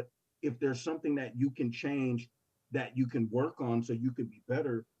 But if there's something that you can change, that you can work on so you can be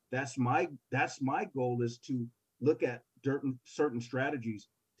better, that's my goal, is to look at certain strategies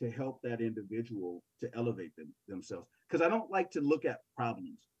to help that individual to elevate themselves. Because I don't like to look at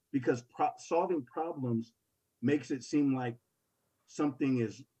problems, because solving problems makes it seem like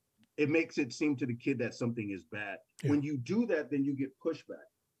it makes it seem to the kid that something is bad. Yeah. When you do that, then you get pushback.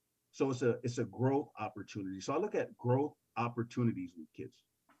 So it's a growth opportunity. So I look at growth opportunities with kids.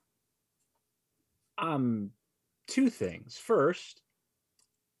 Two things. First,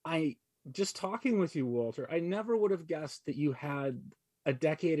 I just talking with you, Walter, I never would have guessed that you had a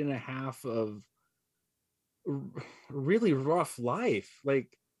decade and a half of really rough life.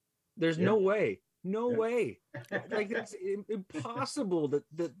 Like, there's no way. Like, it's impossible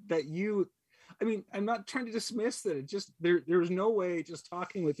that you, I mean, I'm not trying to dismiss that. It just, there's no way, just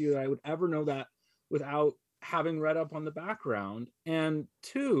talking with you, that I would ever know that without having read up on the background. And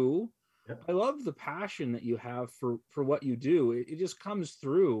two, I love the passion that you have for what you do. It just comes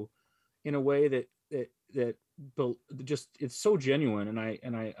through in a way that just, it's so genuine.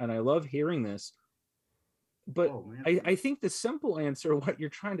 And I love hearing this. But I think the simple answer, what you're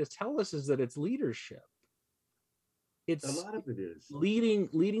trying to tell us, is that it's leadership. It's a lot of it is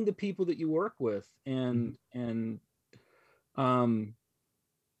leading the people that you work with. And I don't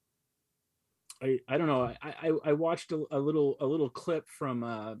know. I watched a little clip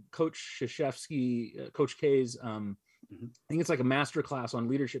from Coach Krzyzewski, Coach K's. I think it's like a master class on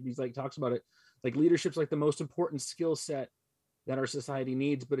leadership. He's like, talks about it, like leadership's like the most important skill set that our society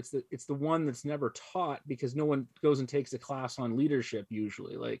needs, but it's the one that's never taught, because no one goes and takes a class on leadership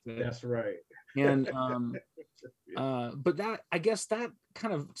usually. Like that's right. And but that, I guess that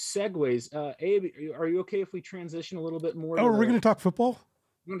kind of segues. Abe, are you okay if we transition a little bit more? Oh, we're going to talk football?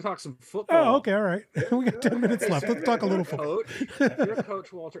 We're going to talk some football. Oh, okay, all right. We got 10 minutes left. Let's talk a little football. You're a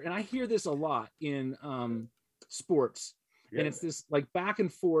coach, Walter, and I hear this a lot in sports, and it's this like back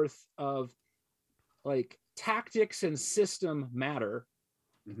and forth of like, tactics and system matter.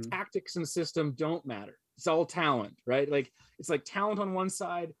 Tactics and system don't matter. It's all talent, right? Like, it's like talent on one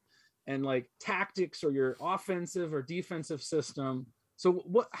side, and like tactics or your offensive or defensive system.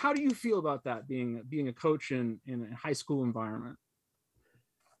 So how do you feel about that, being a coach in a high school environment?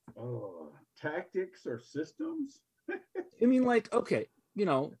 Oh, tactics or systems? I mean, like, okay,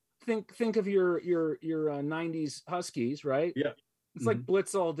 think of your 90s Huskies, right? Yeah. It's like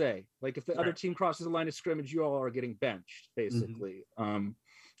blitz all day. Like, if the other team crosses the line of scrimmage, you all are getting benched, basically. Kind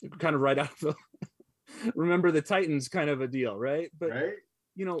of right out of the remember the Titans kind of a deal, right? But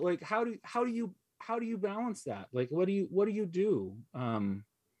like, how do you balance that? Like, what do you do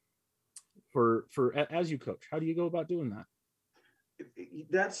for as you coach? How do you go about doing that?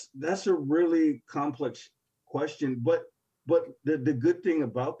 That's a really complex question, but the good thing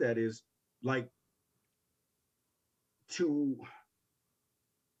about that is, like,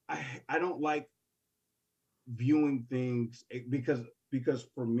 I don't like viewing things, because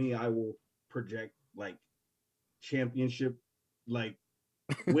for me, I will project like championship, like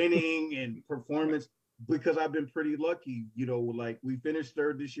winning and performance, because I've been pretty lucky, like we finished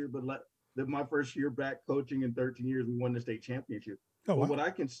third this year, but my first year back coaching in 13 years, we won the state championship. But what I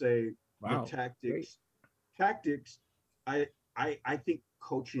can say, the tactics, I think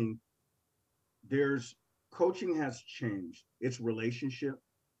coaching has changed. It's relationship,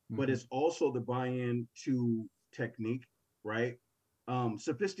 but it's also the buy-in to technique, right?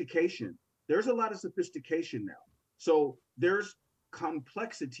 Sophistication. There's a lot of sophistication now. So there's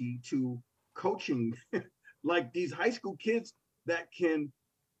complexity to coaching, like these high school kids that can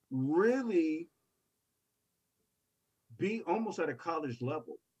really be almost at a college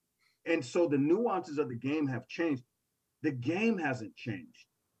level. And so the nuances of the game have changed. The game hasn't changed,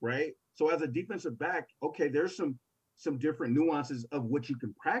 right? So as a defensive back, okay, there's some different nuances of what you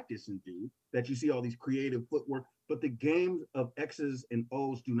can practice and do, that you see all these creative footwork, but the game of X's and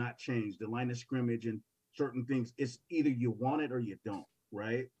O's do not change. The line of scrimmage and certain things, it's either you want it or you don't,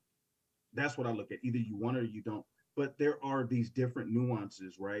 right? That's what I look at. Either you want it or you don't. But there are these different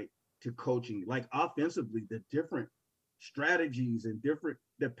nuances, right, to coaching. Like offensively, the different strategies and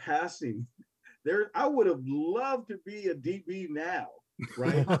the passing. I would have loved to be a DB now,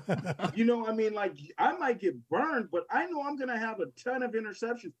 right? I mean, like I might get burned, but I know I'm going to have a ton of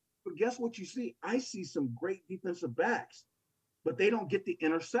interceptions. But guess what you see? I see some great defensive backs, but they don't get the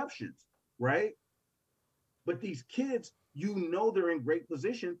interceptions, right? But these kids, they're in great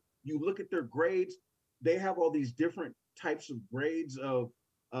position. You look at their grades, they have all these different types of grades of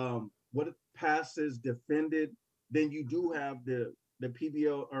what passes defended. Then you do have the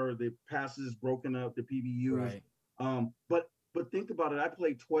PBL, or the passes broken up, the PBUs. Right. But think about it. I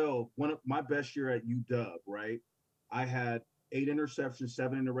played 12. One of my best year at UW, right? I had 8 interceptions,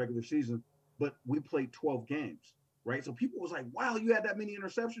 7 in the regular season, but we played 12 games, right? So people was like, wow, you had that many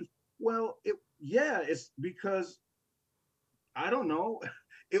interceptions. Well, it's because I don't know.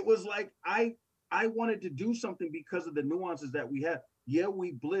 It was like I wanted to do something because of the nuances that we had. Yeah,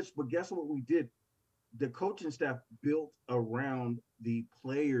 we blitzed, but guess what we did? The coaching staff built around the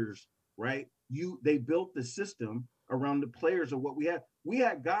players, right? They built the system around the players of what we had. We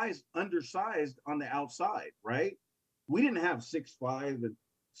had guys undersized on the outside, right? We didn't have 6'5" and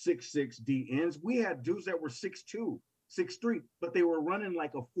 6'6" DNs. We had dudes that were 6'2", 6'3", but they were running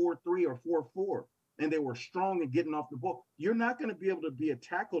like a 4.3 or 4.4, and they were strong and getting off the ball. You're not going to be able to be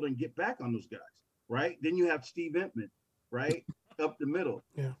tackled and get back on those guys, right? Then you have Steve Entman, right, up the middle.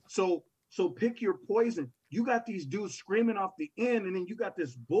 Yeah. So pick your poison. You got these dudes screaming off the end, and then you got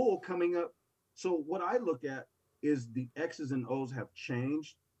this bull coming up. So what I look at is the X's and O's have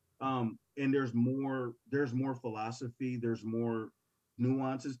changed, and there's more philosophy, there's more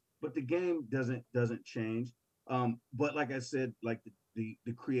nuances, but the game doesn't change. But like I said, like the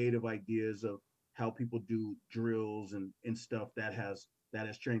creative ideas of how people do drills and stuff that has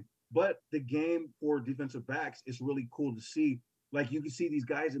changed. But the game for defensive backs is really cool to see. Like you can see these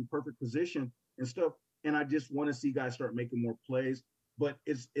guys in perfect position and stuff. And I just want to see guys start making more plays. But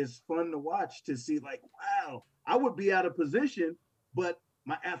it's fun to watch, to see like, wow, I would be out of position, but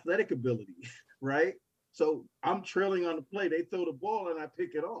my athletic ability, right? So I'm trailing on the play. They throw the ball and I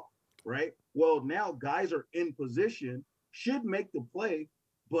pick it off, right? Well, now guys are in position, should make the play,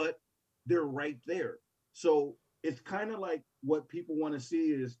 but they're right there. So it's kind of like what people want to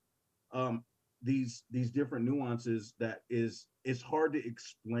see is these different nuances that it's hard to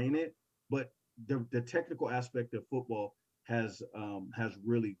explain it, but the technical aspect of football has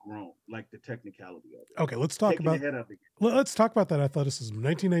really grown, like the technicality of it. Okay, let's talk about that athleticism.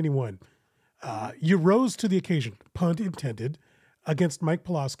 1991, you rose to the occasion, punt intended, against Mike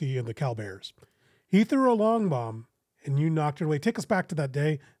Pulaski and the Cal Bears. He threw a long bomb and you knocked it away. Take us back to that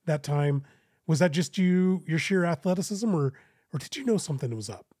day, that time. Was that just your sheer athleticism, or did you know something was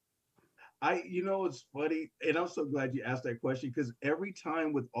up? It's funny, and I'm so glad you asked that question, because every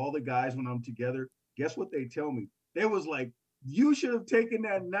time with all the guys when I'm together, guess what they tell me? They was like, you should have taken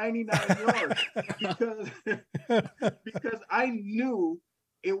that 99 yards because I knew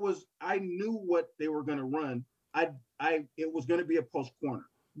what they were going to run. It was going to be a post corner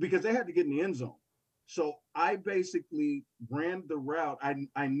because they had to get in the end zone. So I basically ran the route.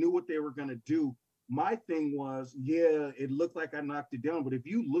 I knew what they were going to do. My thing was, yeah, it looked like I knocked it down, but if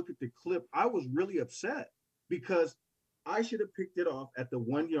you look at the clip, I was really upset because I should have picked it off at the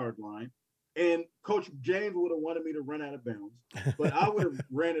 1 yard line. And Coach James would have wanted me to run out of bounds, but I would have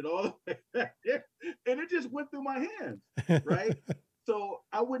ran it all the way back there, and it just went through my hands, right? So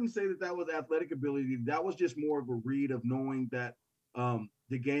I wouldn't say that was athletic ability. That was just more of a read of knowing that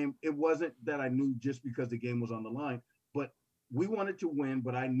the game, it wasn't that I knew just because the game was on the line, but we wanted to win,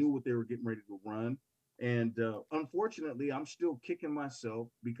 but I knew what they were getting ready to run. And unfortunately, I'm still kicking myself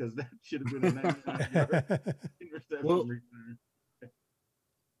because that should have been a 99-yard interception return.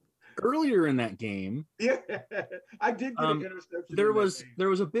 Earlier in that game, yeah, I did get an interception. There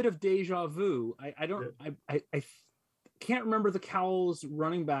was a bit of deja vu. I can't remember the Cowls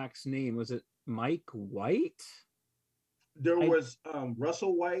running back's name. Was it Mike White? There was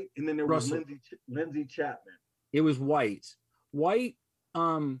Russell White, and then there was Lindsey Chapman. It was White. White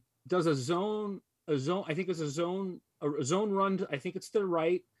does a zone. I think it's a zone a zone run. I think it's to the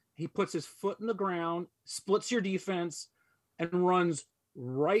right. He puts his foot in the ground, splits your defense, and runs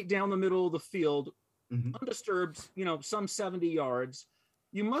right down the middle of the field, undisturbed, some 70 yards.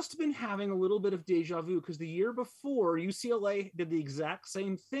 You must have been having a little bit of deja vu because the year before UCLA did the exact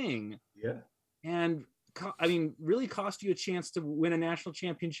same thing. Yeah. And really cost you a chance to win a national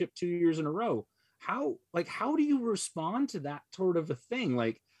championship 2 years in a row. How do you respond to that sort of a thing?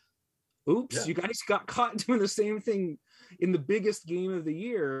 Like, oops, you guys got caught doing the same thing in the biggest game of the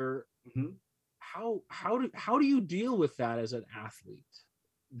year. How do you deal with that as an athlete?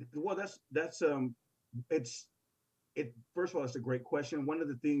 Well, first of all, it's a great question. One of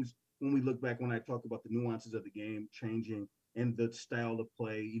the things when we look back, when I talk about the nuances of the game changing and the style of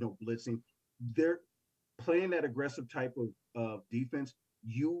play, blitzing, they're playing that aggressive type of defense.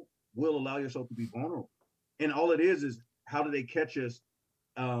 You will allow yourself to be vulnerable, and all it is how do they catch us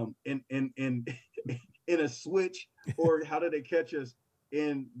in a switch, or how do they catch us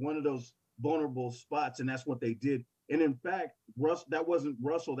in one of those vulnerable spots? And that's what they did. And in fact, that wasn't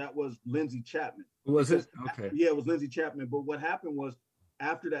Russell, that was Lindsey Chapman. Was it? Okay. Yeah, it was Lindsey Chapman. But what happened was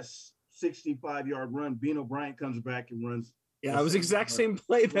after that 65-yard run, Bino Bryant comes back and runs. Yeah, it was exact same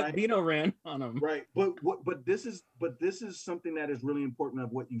play that Bino ran on him. Right. But this is something that is really important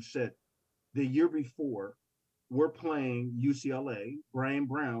of what you said. The year before, we're playing UCLA. Brian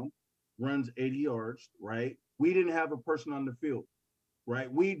Brown runs 80 yards, right? We didn't have a person on the field,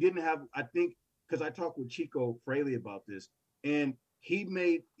 right? We didn't have, I think, because I talked with Chico Fraley about this, and he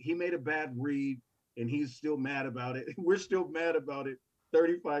made a bad read, and he's still mad about it. We're still mad about it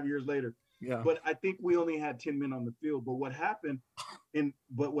 35 years later. Yeah. But I think we only had 10 men on the field. But what happened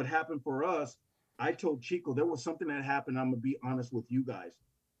for us, I told Chico, there was something that happened. I'm gonna be honest with you guys.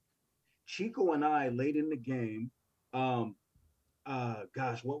 Chico and I, late in the game, what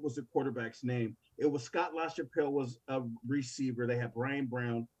was the quarterback's name? It was Scott LaChapelle was a receiver. They had Brian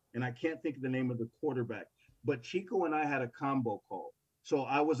Brown, and I can't think of the name of the quarterback. But Chico and I had a combo call. So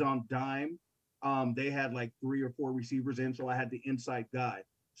I was on dime. They had like 3 or 4 receivers in, so I had the inside guy.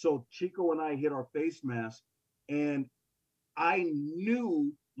 So Chico and I hit our face mask, and I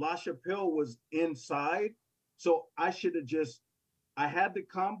knew LaChapelle was inside. So I had the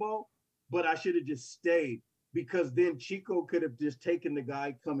combo, but I should have just stayed, because then Chico could have just taken the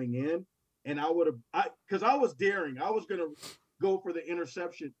guy coming in, and because I was daring. I was going to go for the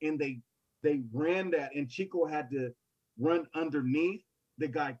interception, and they ran that, and Chico had to run underneath. The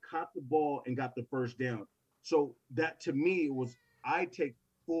guy caught the ball and got the first down. So that, to me, I take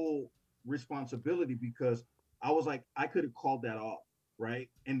full responsibility, because I was like, I could have called that off, right?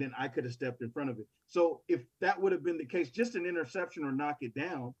 And then I could have stepped in front of it. So if that would have been the case, just an interception or knock it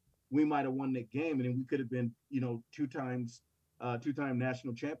down, we might have won that game, and then we could have been, 2-time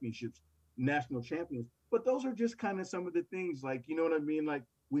national champions. But those are just kind of some of the things, like, you know what I mean? Like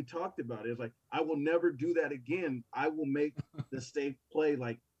we talked about it. It's like, I will never do that again. I will make the safe play.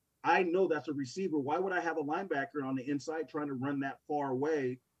 Like, I know that's a receiver. Why would I have a linebacker on the inside trying to run that far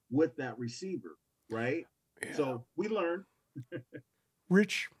away with that receiver, right? Yeah. So we learned.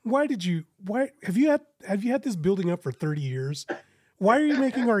 Rich, why have you had this building up for 30 years? Why are you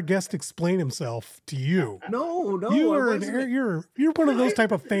making our guest explain himself to you? No. You're one of those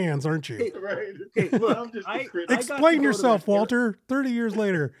type of fans, aren't you? Right. Hey, look, explain yourself, Walter. 30 years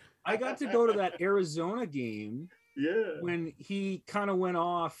later. I got to go to that Arizona game. Yeah. When he kind of went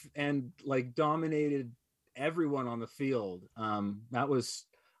off and like dominated everyone on the field. That was,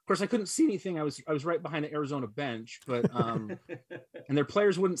 of course, I couldn't see anything. I was right behind the Arizona bench, but and their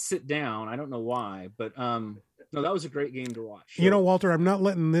players wouldn't sit down. I don't know why, but no, that was a great game to watch. So, Walter, I'm not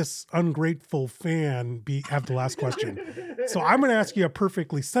letting this ungrateful fan have the last question. So I'm going to ask you a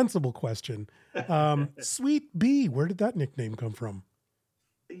perfectly sensible question. Sweet B, where did that nickname come from?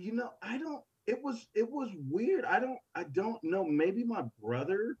 It was weird. I don't know. Maybe my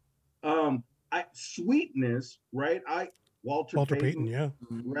brother. Sweetness, right? Walter Payton, yeah,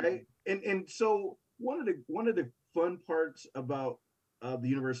 right. And so one of the fun parts about the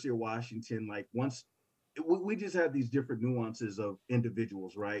University of Washington, like once we just had these different nuances of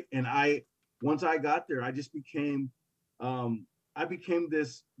individuals, right? And once I got there, I just became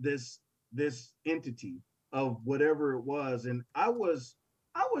this entity of whatever it was, and I was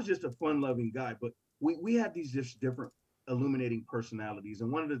just a fun-loving guy, but we had these just different illuminating personalities. And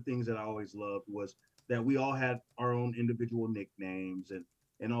one of the things that I always loved was that we all had our own individual nicknames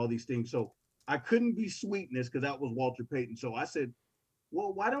and all these things. So I couldn't be Sweetness because that was Walter Payton. So I said,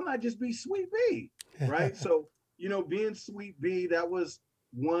 well, why don't I just be Sweet B, right? So, being Sweet B, that was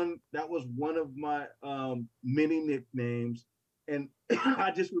one of my many nicknames. And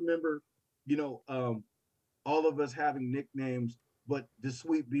I just remember, all of us having nicknames, but the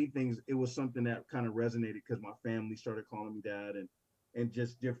Sweet B things, it was something that kind of resonated because my family started calling me dad and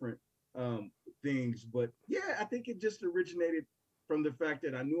just different things. But yeah, I think it just originated from the fact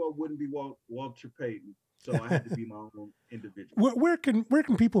that I knew I wouldn't be Walter Payton, so I had to be my own individual. Where can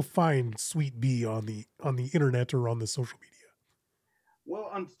people find Sweet B on the internet or on the social media? Well,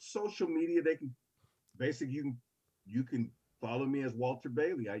 on social media, they can basically you can follow me as Walter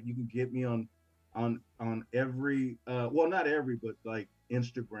Bailey. You can get me on every well, not every, but like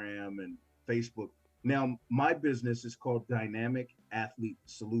Instagram and Facebook. Now my business is called Dynamic Athlete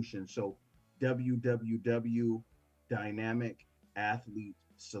Solutions. So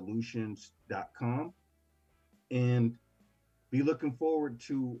www.dynamicathletesolutions.com, and be looking forward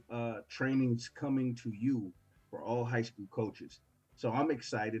to trainings coming to you for all high school coaches. So I'm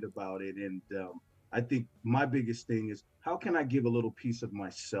excited about it. And I think my biggest thing is, how can I give a little piece of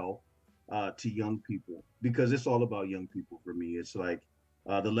myself to young people? Because it's all about young people for me. It's like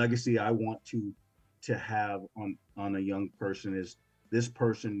the legacy I want to have on a young person is this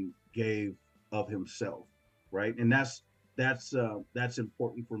person gave of himself, right? And that's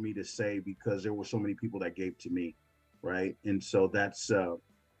important for me to say, because there were so many people that gave to me, right? And so that's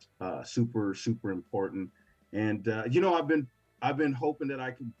super, super important. And I've been hoping that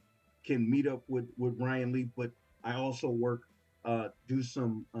I can meet up with Ryan Leaf, but I also do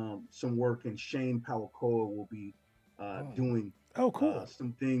some work, and Shane Pawakoa will be doing cool.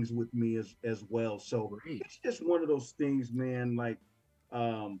 some things with me as well. So great. It's just one of those things, man. Like,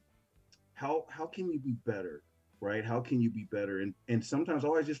 how can you be better, right? How can you be better? And sometimes I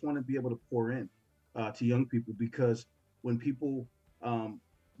always just want to be able to pour in to young people, because when people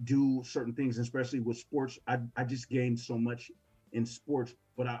do certain things, especially with sports, I just gained so much in sports,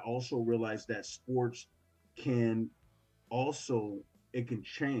 but I also realized that sports can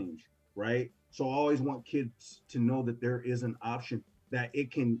change, right? So I always want kids to know that there is an option, that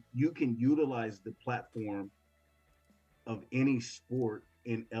you can utilize the platform of any sport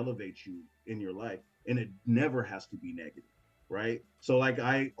and elevate you in your life. And it never has to be negative, right? So like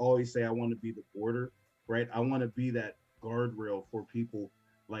I always say, I want to be the border, right? I want to be that guardrail for people.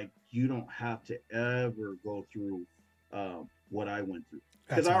 Like, you don't have to ever go through what I went through,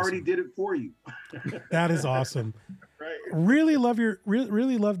 because I already did it for you. That is awesome. Right. Really love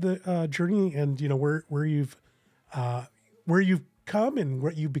the journey, and where you've come and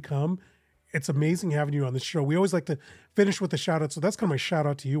what you've become. It's amazing having you on the show. We always like to finish with a shout out, so that's kind of my shout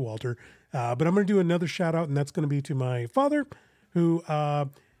out to you, Walter. But I'm going to do another shout out, and that's going to be to my father, who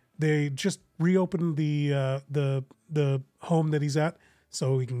they just reopened the home that he's at,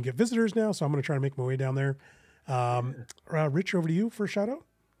 so he can get visitors now. So I'm going to try to make my way down there. Rich, over to you for a shout out.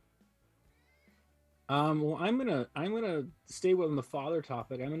 Well, I'm gonna stay on the father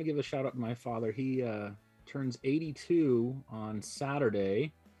topic. I'm gonna give a shout out to my father. He turns 82 on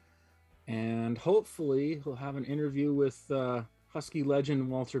Saturday, and hopefully he'll have an interview with Husky legend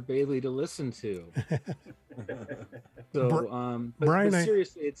Walter Bailey to listen to. So, but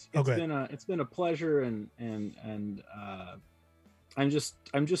seriously, it's been a pleasure, and I'm just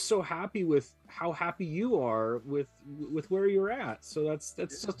so happy with how happy you are with where you're at. So that's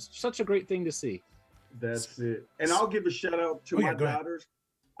such a great thing to see. That's it. And I'll give a shout out to my daughters.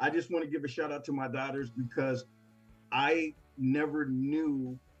 I just want to give a shout out to my daughters, because I never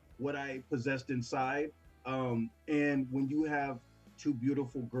knew what I possessed inside. And when you have two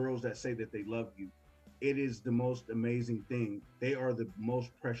beautiful girls that say that they love you, it is the most amazing thing. They are the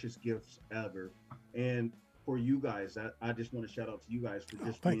most precious gifts ever. And for you guys, I just want to shout out to you guys for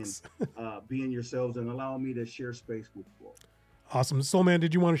just being yourselves and allowing me to share space with you all. Awesome. Soul Man,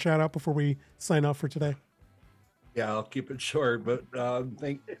 did you want to shout out before we sign off for today? Yeah, I'll keep it short, but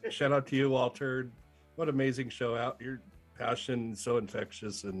shout out to you, Walter. What an amazing show out. Your passion is so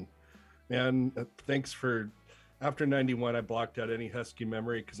infectious, and man, thanks for. After 91, I blocked out any Husky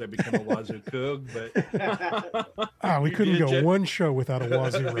memory because I became a Wazoo Coug. But we couldn't go one show without a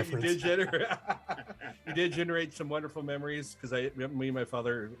Wazoo reference. You did generate some wonderful memories, because me and my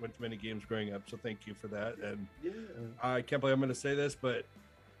father went to many games growing up. So thank you for that. And I can't believe I'm going to say this, but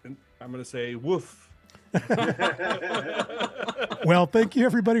I'm going to say woof. Well, thank you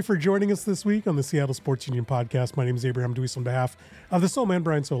everybody for joining us this week on the Seattle Sports Union podcast. My name is Abraham DeWeese on behalf of the Soul Man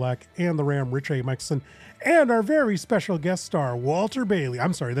Brian Solak and the Ram Rich A. Michelson, and our very special guest star Walter Bailey.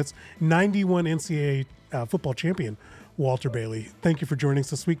 I'm sorry, that's 91 NCAA football champion Walter Bailey. Thank you for joining us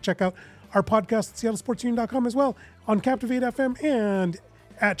this week. Check out our podcast at SeattleSportsUnion.com as well, on Captivate FM, and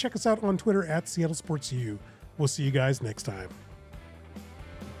check us out on Twitter at Seattle Sports U. We'll see you guys next time.